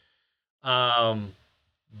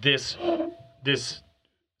 This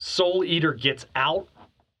Soul Eater gets out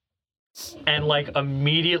and like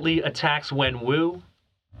immediately attacks Wenwu.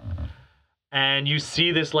 And you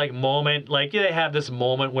see this like moment, like they have this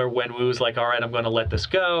moment where Wenwu's like, all right, I'm going to let this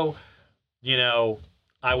go. You know,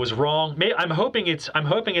 I was wrong. I'm hoping it's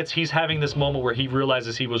he's having this moment where he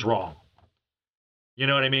realizes he was wrong. You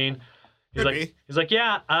know what I mean? He's like,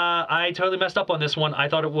 yeah, I totally messed up on this one. I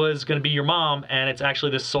thought it was going to be your mom, and it's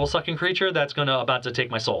actually this soul-sucking creature that's about to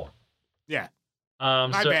take my soul. Yeah.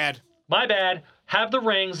 My bad. Have the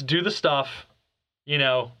rings, do the stuff, you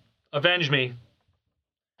know, avenge me.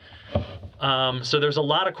 So there's a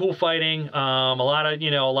lot of cool fighting, a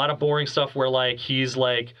lot of boring stuff where like he's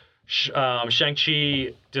like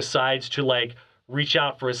Shang-Chi decides to like reach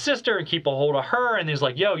out for his sister and keep a hold of her, and he's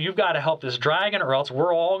like, yo, you've got to help this dragon or else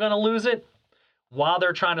we're all gonna lose it. While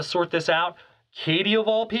they're trying to sort this out, Katie of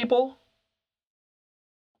all people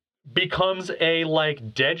becomes a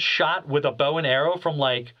like dead shot with a bow and arrow from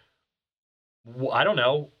like, I don't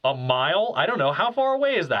know, a mile. I don't know, how far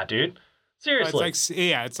away is that, dude? Seriously.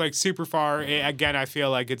 It's like super far. Again, I feel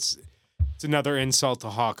like it's another insult to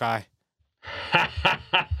Hawkeye.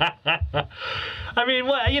 I mean,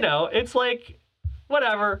 well, you know, it's like,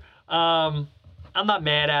 whatever. I'm not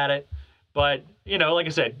mad at it, but you know, like I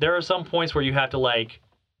said, there are some points where you have to like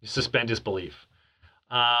suspend disbelief.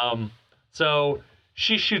 So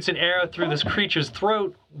she shoots an arrow through this creature's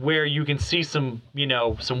throat where you can see some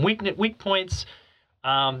weak points.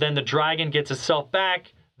 Then the dragon gets itself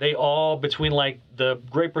back. They all, between like the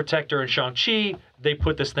Great Protector and Shang-Chi, they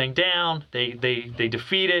put this thing down. They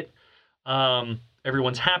defeat it.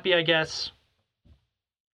 Everyone's happy, I guess.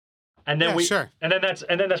 And then and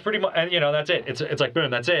then that's pretty much, and you know, that's it. It's like boom,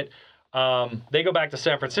 that's it. They go back to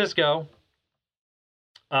San Francisco.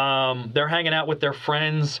 They're hanging out with their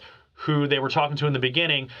friends who they were talking to in the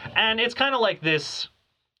beginning, and it's kind of like this,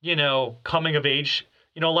 you know, coming of age.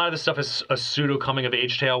 You know, a lot of this stuff is a pseudo coming of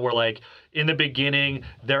age tale where like in the beginning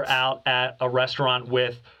they're out at a restaurant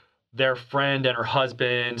with their friend and her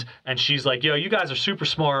husband, and she's like, yo, you guys are super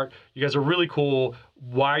smart, you guys are really cool,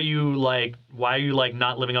 why are you like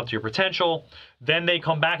not living up to your potential? Then they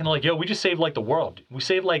come back and they're like, yo, we just saved like the world. We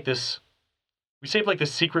saved this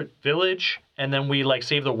secret village, and then we like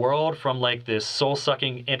saved the world from like this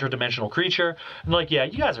soul-sucking interdimensional creature. And they're like, yeah,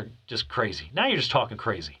 you guys are just crazy. Now you're just talking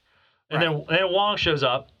crazy. And then Wong shows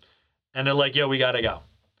up, and they're like, yo, we gotta go.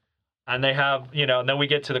 And they have, you know, and then we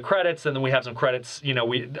get to the credits, and then we have some credits, you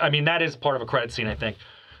know, that is part of a credit scene, I think.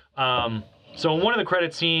 So in one of the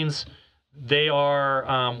credit scenes, they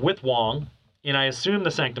are with Wong, and I assume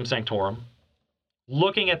the Sanctum Sanctorum,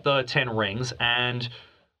 looking at the 10 rings and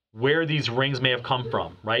where these rings may have come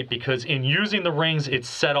from, right? Because in using the rings, it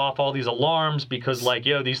set off all these alarms because, like,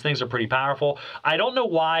 yo, these things are pretty powerful. I don't know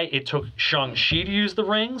why it took Shang-Chi to use the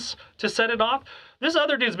rings to set it off. This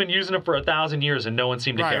other dude's been using them for 1,000 years and no one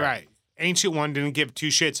seemed to care. Right. Ancient One didn't give two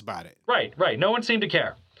shits about it. Right. No one seemed to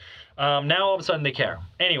care. Now all of a sudden they care.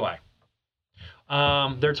 Anyway,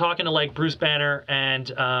 they're talking to like Bruce Banner and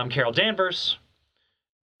Carol Danvers,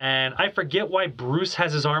 and I forget why Bruce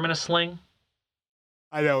has his arm in a sling.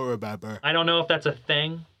 I don't remember. I don't know if that's a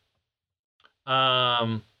thing.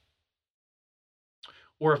 Or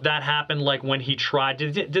if that happened like when he tried.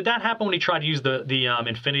 Did that happen when he tried to use the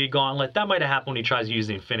Infinity Gauntlet? That might have happened when he tries to use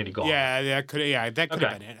the Infinity Gauntlet. Yeah, that could have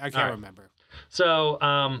been it. I can't remember. So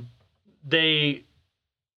they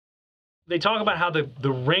talk about how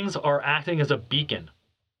the rings are acting as a beacon.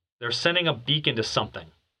 They're sending a beacon to something.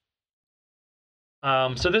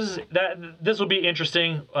 So this will be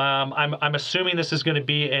interesting. I'm assuming this is going to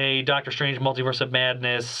be a Doctor Strange Multiverse of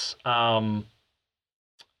Madness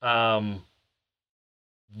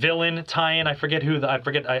villain tie-in. I forget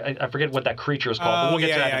what that creature is called. But we'll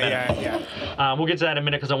get to that in a minute. We'll get to that in a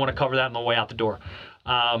minute because I want to cover that on the way out the door.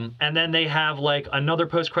 And then they have like another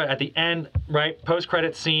post-credit at the end, right?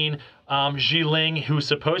 Post-credit scene. Xiling, who's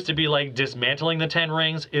supposed to be like dismantling the 10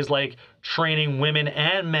 rings, is like training women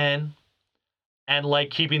and men and like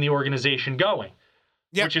keeping the organization going.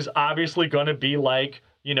 Yep. which is obviously going to be like,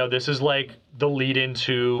 this is like the lead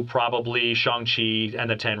into probably Shang-Chi and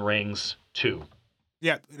the Ten Rings 2.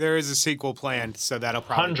 Yeah, there is a sequel planned, so that'll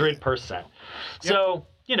probably 100%. So,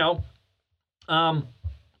 all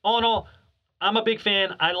in all, I'm a big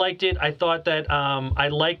fan. I liked it. I thought that I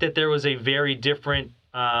liked that there was a very different,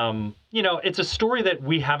 it's a story that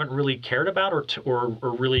we haven't really cared about or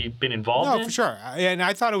really been involved in. No, for sure. And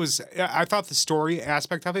I thought the story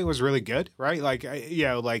aspect of it was really good, right?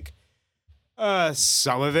 Like,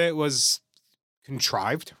 some of it was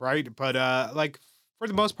contrived, right? But for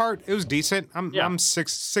the most part, it was decent. I'm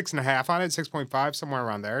 6.5 on it, 6.5, somewhere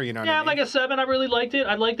around there. You know? Yeah, I'm like a 7. I really liked it.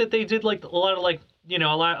 I liked that they did like a lot of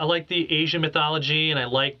I like the Asian mythology, and I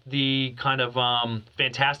like the kind of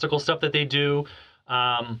fantastical stuff that they do.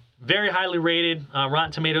 Very highly rated.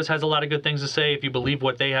 Rotten Tomatoes has a lot of good things to say if you believe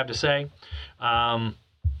what they have to say.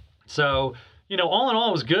 So, all in all,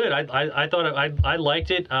 it was good. I thought I liked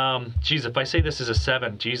it. Geez, if I say this is a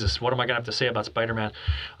 7, Jesus, what am I gonna have to say about Spider-Man?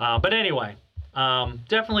 But anyway,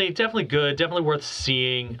 definitely good. Definitely worth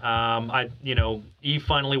seeing. Eve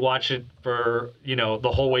finally watched it for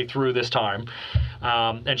the whole way through this time,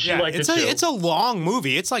 and she liked it too. It's a long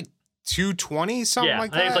movie. It's like 220 something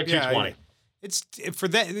like that. I think it's like 220. Yeah. It's for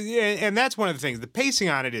that, and that's one of the things. The pacing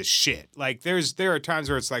on it is shit. Like there are times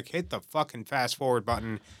where it's like hit the fucking fast forward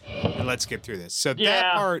button and let's get through this. So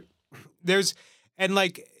that part, this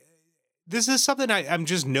is something I'm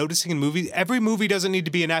just noticing in movies. Every movie doesn't need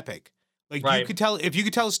to be an epic. Like you could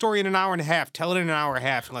tell a story in an hour and a half, tell it in an hour and a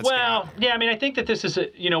half, and let's get out of it. Yeah, I mean, I think that this is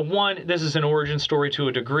this is an origin story to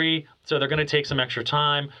a degree, so they're going to take some extra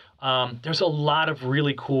time. There's a lot of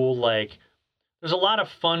really cool there's a lot of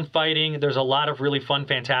fun fighting. There's a lot of really fun,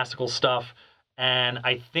 fantastical stuff. And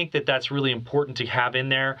I think that that's really important to have in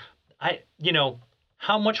there.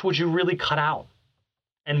 How much would you really cut out?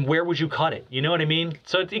 And where would you cut it? You know what I mean?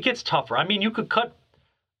 So it gets tougher. I mean, you could cut,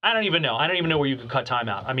 I don't even know where you could cut time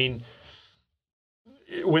out. I mean,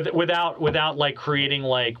 without like creating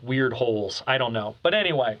like weird holes. I don't know. But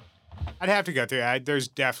anyway. I'd have to go through it. There's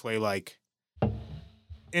definitely like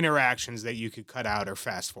interactions that you could cut out or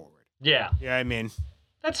fast forward. Yeah. Yeah, I mean.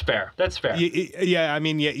 That's fair. Yeah, I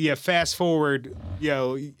mean, yeah, fast forward,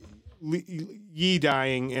 Yi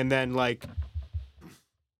dying, and then, like,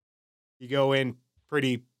 you go in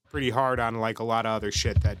pretty hard on, like, a lot of other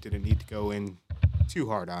shit that didn't need to go in too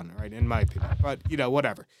hard on, right, in my opinion. But,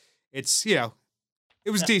 whatever. It's, it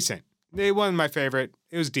was decent. It wasn't my favorite.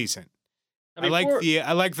 It was decent. I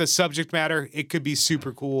like the subject matter. It could be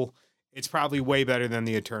super cool. It's probably way better than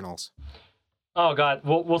the Eternals. Oh, God.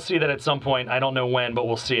 We'll see that at some point. I don't know when, but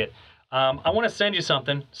we'll see it. I want to send you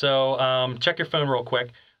something, so check your phone real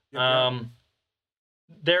quick. Yep.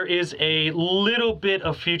 There is a little bit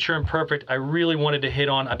of Future Imperfect I really wanted to hit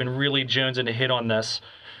on. I've been really jonesing to hit on this.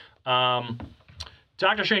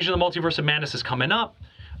 Doctor Strange in the Multiverse of Madness is coming up.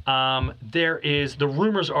 The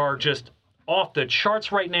rumors are just off the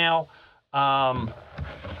charts right now.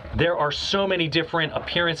 There are so many different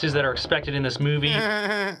appearances that are expected in this movie.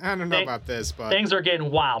 I don't know about this, but things are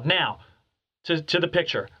getting wild. Now, to the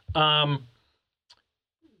picture.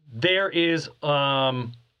 There is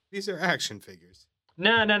these are action figures.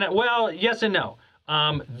 No. Well, yes and no.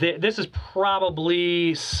 This is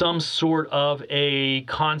probably some sort of a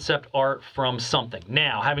concept art from something.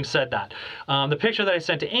 Now, having said that, the picture that I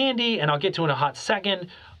sent to Andy, and I'll get to in a hot second,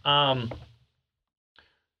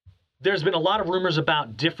 there's been a lot of rumors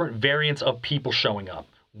about different variants of people showing up.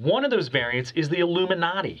 One of those variants is the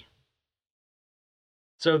Illuminati.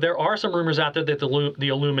 So there are some rumors out there that the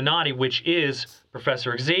Illuminati, which is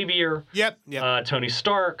Professor Xavier, Tony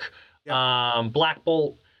Stark, Black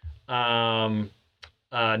Bolt,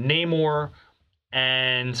 Namor,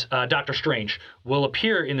 and Doctor Strange, will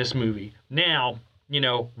appear in this movie. Now,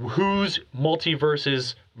 whose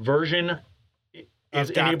multiverse's version is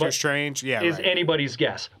Doctor Strange? Yeah, is anybody's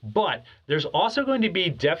guess. But there's also going to be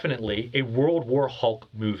definitely a World War Hulk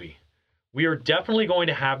movie. We are definitely going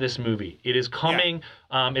to have this movie. It is coming.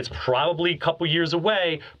 Yeah. It's probably a couple years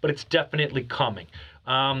away, but it's definitely coming.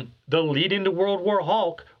 The lead into World War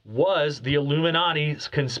Hulk was the Illuminati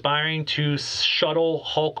conspiring to shuttle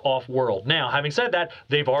Hulk off-world. Now, having said that,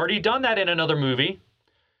 they've already done that in another movie.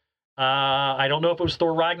 I don't know if it was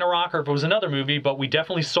Thor Ragnarok or if it was another movie, but we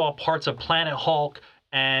definitely saw parts of Planet Hulk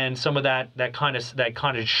and some of that kind of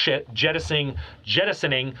shit jettisoning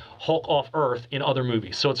Hulk off Earth in other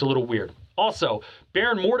movies. So it's a little weird. Also,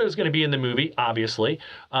 Baron Mordo is going to be in the movie, obviously.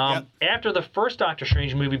 After the first Doctor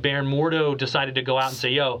Strange movie, Baron Mordo decided to go out and say,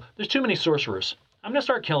 "Yo, there's too many sorcerers. I'm going to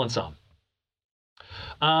start killing some."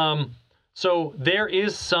 So there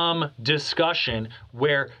is some discussion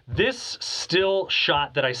where this still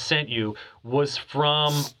shot that I sent you was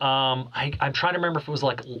from I'm trying to remember if it was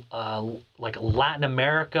like Latin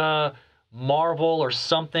America, Marvel or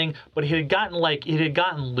something, but it had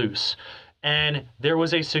gotten loose. And there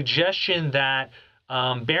was a suggestion that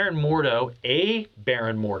Baron Mordo,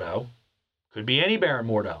 could be any Baron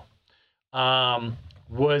Mordo,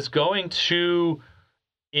 was going to,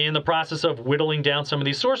 in the process of whittling down some of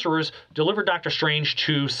these sorcerers, deliver Doctor Strange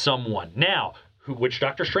to someone. Now, which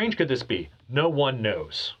Doctor Strange could this be? No one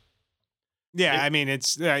knows. Yeah, I mean,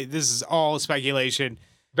 it's this is all speculation.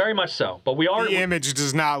 Very much so, but the image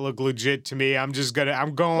does not look legit to me. I'm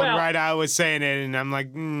going right out with saying it, and I'm like,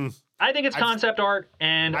 I think it's concept art,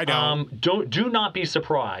 and I don't. Do not be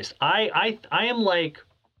surprised. I am like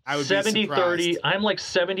 70-30. I'm like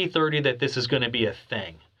 70-30 that this is going to be a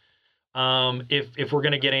thing. If we're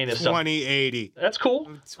going to get any of this 2080. That's cool.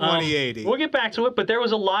 2080. We'll get back to it, but there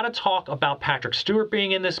was a lot of talk about Patrick Stewart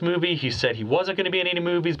being in this movie. He said he wasn't going to be in any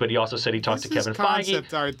movies, but he also said he talked to Kevin Feige.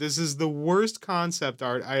 Concept art. This is the worst concept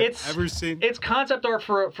art I've ever seen. It's concept art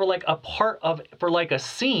for like a part of, for like a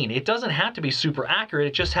scene. It doesn't have to be super accurate.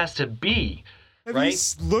 It just has to be. Have you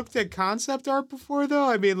looked at concept art before, though?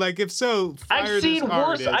 I mean, like, if so, I've seen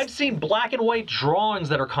worse. I've seen black and white drawings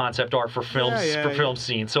that are concept art for films film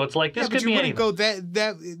scenes. So it's like this could be anything. But you wouldn't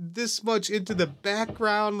go this much into the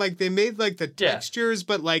background. Like they made like the textures,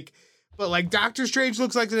 but like Doctor Strange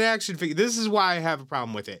looks like an action figure. This is why I have a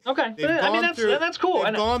problem with it. Okay, I mean that's cool.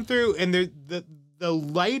 They've gone through, and the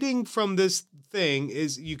lighting from this thing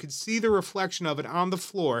is you can see the reflection of it on the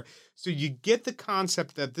floor. So you get the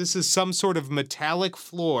concept that this is some sort of metallic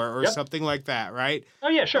floor or something like that, right? Oh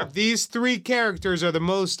yeah, sure. But these three characters are the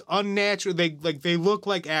most unnatural. They look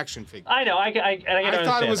like action figures. I know.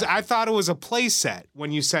 I thought it was a play set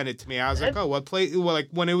when you sent it to me. I was like, oh, what play? Well, like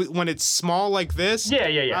when it's small like this. Yeah.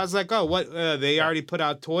 I was like, oh, what? They already put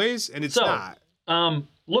out toys, and it's not.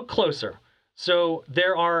 Look closer. So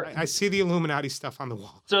there are. I see the Illuminati stuff on the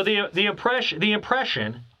wall. So the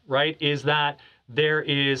impression, right, is that there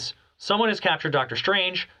is. Someone has captured Doctor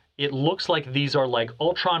Strange. It looks like these are like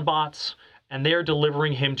Ultron bots, and they're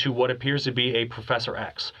delivering him to what appears to be a Professor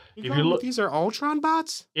X. These are Ultron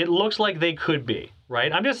bots? It looks like they could be,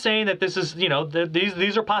 right? I'm just saying that this is,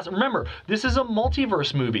 these are possible. Remember, this is a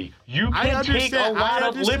multiverse movie. You can take a lot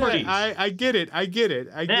of liberties. I get it.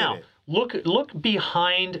 Now, look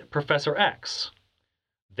behind Professor X.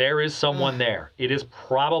 There is someone there. It is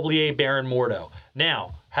probably a Baron Mordo.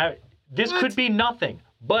 Now, this could be nothing.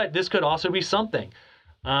 But this could also be something.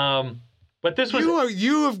 But this was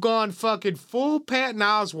you have gone fucking full Patton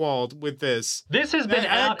Oswalt with this. This has been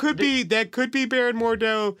that could be Baron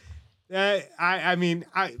Mordo.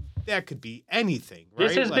 That could be anything. Right?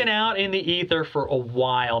 This has been out in the ether for a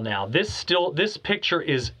while now. This picture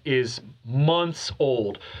is months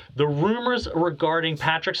old. The rumors regarding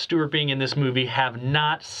Patrick Stewart being in this movie have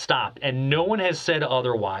not stopped, and no one has said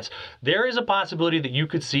otherwise. There is a possibility that you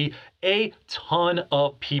could see a ton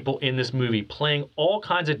of people in this movie playing all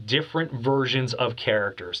kinds of different versions of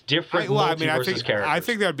characters, multiverses characters. I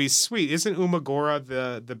think that would be sweet. Isn't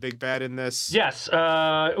Umagora the big bad in this? Yes,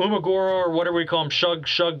 Umagora, or whatever we call him, Shug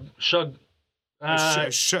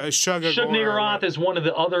Niggurath is one of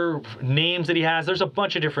the other names that he has. There's a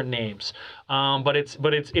bunch of different names, but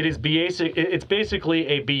it is basically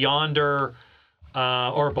a Beyonder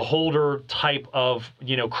or a Beholder type of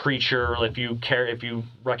creature. If you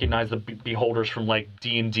recognize the Beholders from like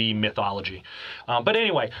D&D mythology, but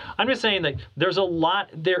anyway, I'm just saying that there's a lot.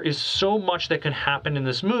 There is so much that can happen in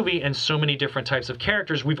this movie, and so many different types of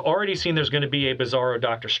characters. We've already seen there's going to be a Bizarro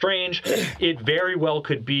Doctor Strange. It very well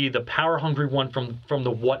could be the power hungry one from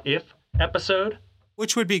the What If episode.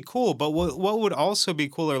 Which would be cool, but what would also be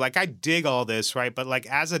cooler, like I dig all this, right? But like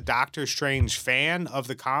as a Doctor Strange fan of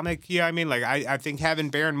the comic, I think having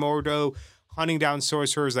Baron Mordo hunting down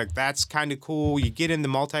sorcerers, like that's kind of cool. You get in the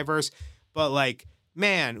multiverse, but like,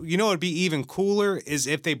 man, what'd be even cooler is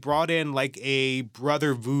if they brought in like a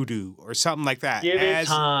Brother Voodoo or something like that. Give it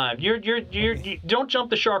time. You don't jump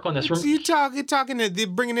the shark on this. You're talking to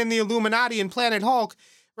bringing in the Illuminati and Planet Hulk.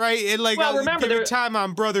 Right, and like remember, give it time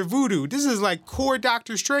on Brother Voodoo. This is like core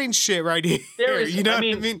Doctor Strange shit right here. What I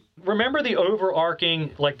mean? Remember the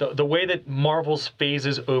overarching, like the way that Marvel's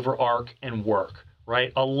phases overarch and work,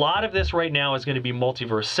 right? A lot of this right now is going to be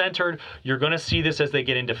multiverse centered. You're going to see this as they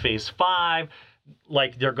get into Phase 5.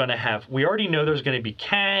 Like they're going to have. We already know there's going to be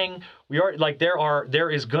Kang. There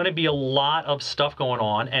is going to be a lot of stuff going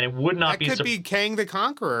on, and it would not be. That could be Kang the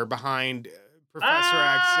Conqueror behind Professor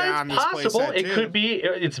X on this possible. playset, It too. could be.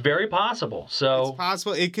 It's very possible. So It's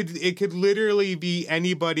possible. It could literally be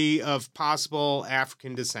anybody of possible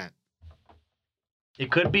African descent.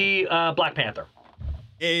 it could be Black Panther.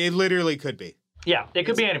 It literally could be. Yeah, it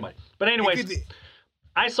could be anybody. But anyways, It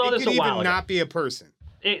I saw this could a while even ago. not be a person.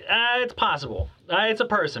 It's possible. It's a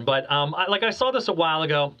person, but I saw this a while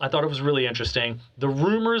ago. I thought it was really interesting. The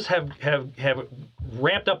rumors have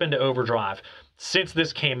ramped up into overdrive since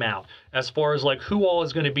this came out, as far as like who all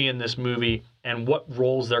is going to be in this movie and what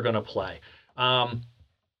roles they're going to play. I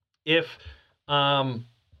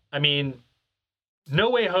mean, No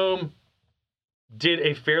Way Home did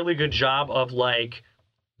a fairly good job of like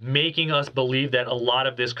making us believe that a lot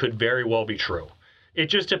of this could very well be true. It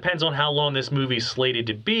just depends on how long this movie's slated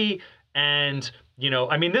to be. And, you know,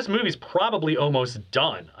 I mean, this movie's probably almost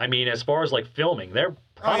done. I mean, as far as like filming, they're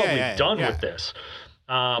probably done with this.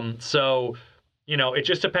 So, you know, it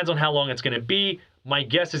just depends on how long it's going to be. My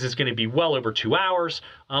guess is it's going to be well over 2 hours,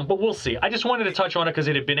 but we'll see. I just wanted to touch on it because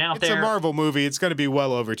it had been out there. It's a Marvel movie. It's going to be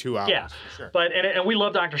well over 2 hours. Yeah, for sure. But and we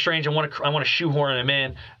love Doctor Strange. I want to shoehorn him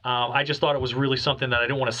in. I just thought it was really something that I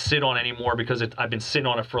didn't want to sit on anymore because I've been sitting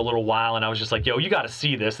on it for a little while, and I was just like, yo, you got to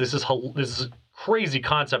see this. This is crazy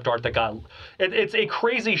concept art that got. It's a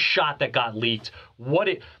crazy shot that got leaked. What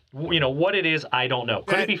it is, I don't know.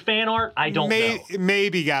 Could it be fan art? I don't know.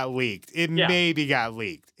 Maybe got leaked. Maybe got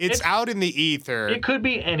leaked. It's out in the ether. It could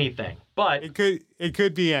be anything, but it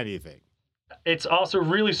could be anything. It's also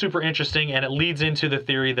really super interesting, and it leads into the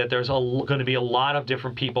theory that there's going to be a lot of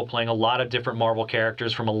different people playing a lot of different Marvel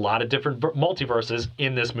characters from a lot of different multiverses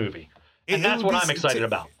in this movie, and that's what I'm excited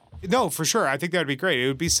about. No, for sure. I think that would be great. It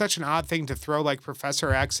would be such an odd thing to throw like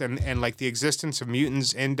Professor X and like the existence of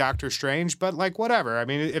mutants in Doctor Strange, but like whatever. I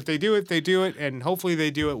mean, if they do it, they do it, and hopefully they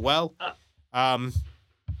do it well. You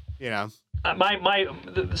know.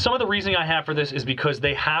 Some of the reasoning I have for this is because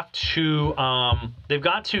they have to they've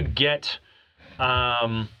got to get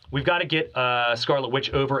we've got to get Scarlet Witch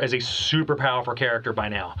over as a super powerful character by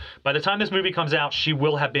now. By the time this movie comes out, she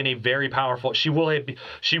will have been a very powerful. She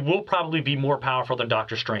will probably be more powerful than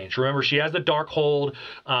Doctor Strange. Remember, she has the Darkhold.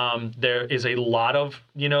 There is a lot of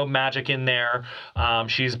magic in there.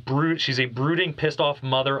 She's a brooding, pissed off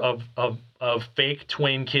mother of fake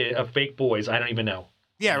fake boys. I don't even know.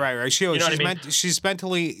 Yeah, right. She's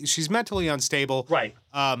mentally unstable. Right.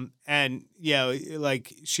 And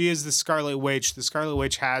like she is the Scarlet Witch. The Scarlet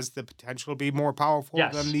Witch has the potential to be more powerful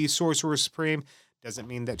than the Sorcerer Supreme. Doesn't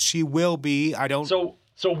mean that she will be. I don't. So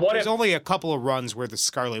what? There's only a couple of runs where the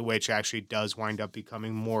Scarlet Witch actually does wind up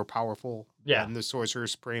becoming more powerful than the Sorcerer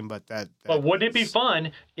Supreme. But But wouldn't it be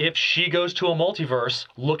fun if she goes to a multiverse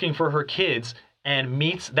looking for her kids and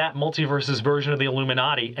meets that multiverse's version of the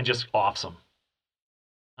Illuminati and just offs them?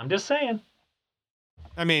 I'm just saying.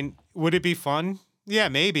 I mean, would it be fun? Yeah,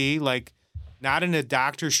 maybe. Like, not in a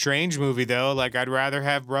Doctor Strange movie, though. Like, I'd rather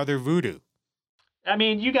have Brother Voodoo. I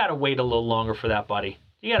mean, you got to wait a little longer for that, buddy.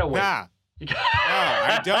 You got to wait. Nah.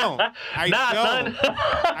 No,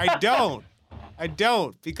 I don't. I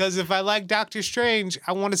don't. Because if I like Doctor Strange,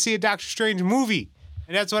 I want to see a Doctor Strange movie.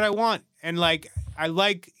 And that's what I want. And, like, I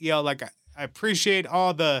appreciate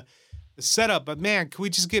all the setup, but man, can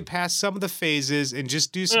we just get past some of the phases and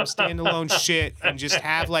just do some standalone shit and just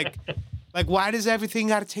have like why does everything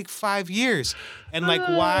got to take 5 years? And like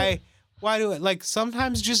why do it? Like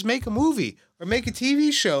sometimes just make a movie or make a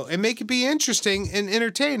TV show and make it be interesting and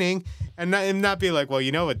entertaining and not be like, well,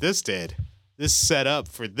 you know what this did? This set up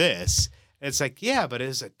for this. And it's like, yeah, but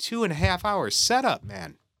it's a 2.5 hour setup,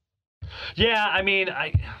 man. Yeah, I mean,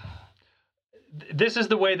 this is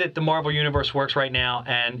the way that the Marvel Universe works right now,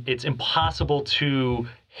 and it's impossible to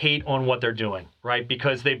hate on what they're doing, right?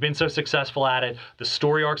 Because they've been so successful at it. The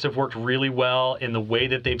story arcs have worked really well in the way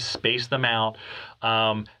that they've spaced them out.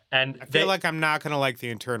 And I feel like I'm not going to like the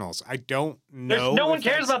Eternals. I don't know. No one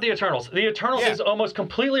cares about the Eternals. The Eternals is almost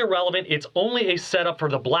completely irrelevant. It's only a setup for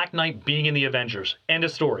the Black Knight being in the Avengers. End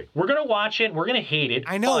of story. We're going to watch it. We're going to hate it.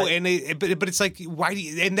 I know, but it's like, why do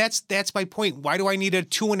you, and that's my point. Why do I need a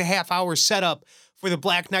 2.5 hour setup for the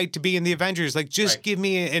Black Knight to be in the Avengers? Like, just give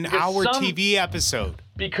me an hour TV episode.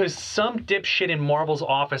 Because some dipshit in Marvel's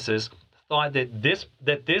offices thought that this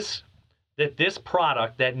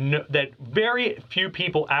product that very few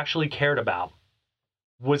people actually cared about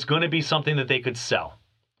was going to be something that they could sell.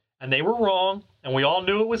 And they were wrong, and we all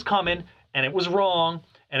knew it was coming, and it was wrong,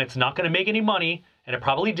 and it's not going to make any money, and it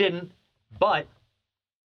probably didn't, but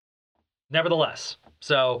nevertheless.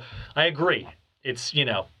 So I agree. It's,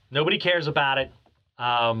 nobody cares about it,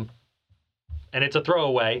 and it's a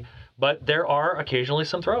throwaway, but there are occasionally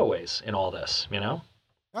some throwaways in all this,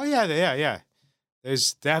 Oh, yeah.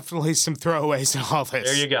 There's definitely some throwaways in all this.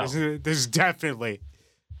 There you go. There's definitely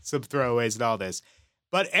some throwaways in all this.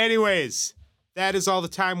 But anyways, that is all the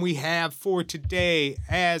time we have for today.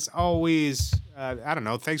 As always, I don't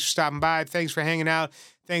know. Thanks for stopping by. Thanks for hanging out.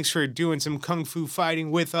 Thanks for doing some kung fu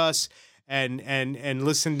fighting with us and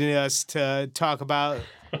listening to us to talk about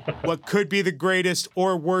what could be the greatest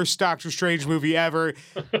or worst Doctor Strange movie ever.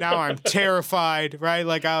 Now I'm terrified, right?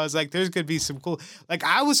 Like, I was like, there's going to be some cool... Like,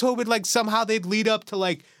 I was hoping, like, somehow they'd lead up to,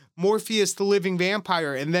 like, Morpheus the Living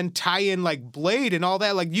Vampire and then tie in, like, Blade and all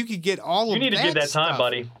that. Like, you could get all of that. You need to give that time,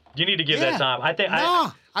 buddy. You need to give that time.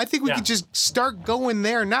 I think we could just start going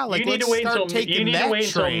there now. Like, you need to wait until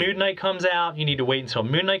train. Moon Knight comes out. You need to wait until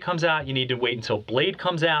Moon Knight comes out. You need to wait until Blade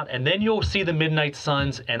comes out, and then you'll see the Midnight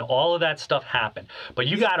Suns and all of that stuff happen. But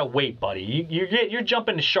you gotta wait, buddy. You're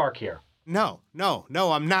jumping the shark here. No,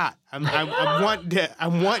 I'm not.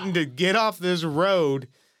 I'm wanting to get off this road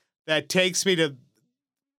that takes me to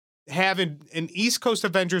having an East Coast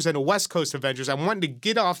Avengers and a West Coast Avengers. I'm wanting to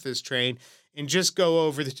get off this train and just go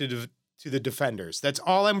over to the Defenders. That's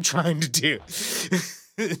all I'm trying to do.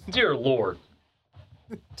 Dear Lord.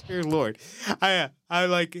 Dear Lord. I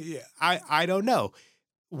don't know.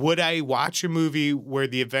 Would I watch a movie where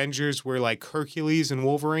the Avengers were like Hercules and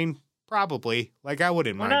Wolverine? Probably. Like, I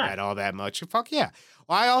wouldn't mind that all that much. Fuck yeah.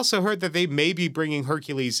 Well, I also heard that they may be bringing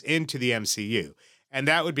Hercules into the MCU, and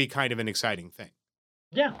that would be kind of an exciting thing.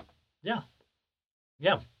 Yeah.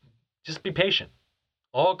 Just be patient.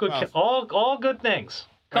 All good things.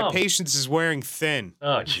 Come. My patience is wearing thin.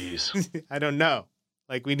 Oh, jeez. I don't know.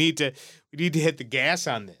 Like, we need to hit the gas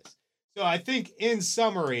on this. So I think, in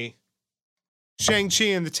summary, Shang-Chi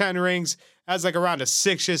and the Ten Rings has like around a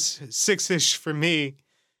six-ish for me.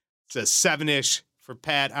 It's a 7-ish for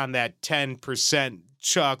Pat on that 10%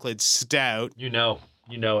 chocolate stout. You know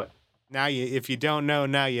it. Now if you don't know,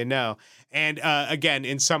 now you know. And again,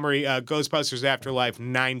 in summary, Ghostbusters Afterlife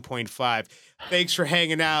 9.5. Thanks for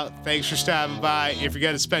hanging out. Thanks for stopping by. If you're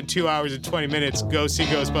going to spend 2 hours and 20 minutes, go see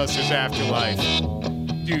Ghostbusters Afterlife.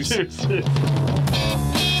 Deuces.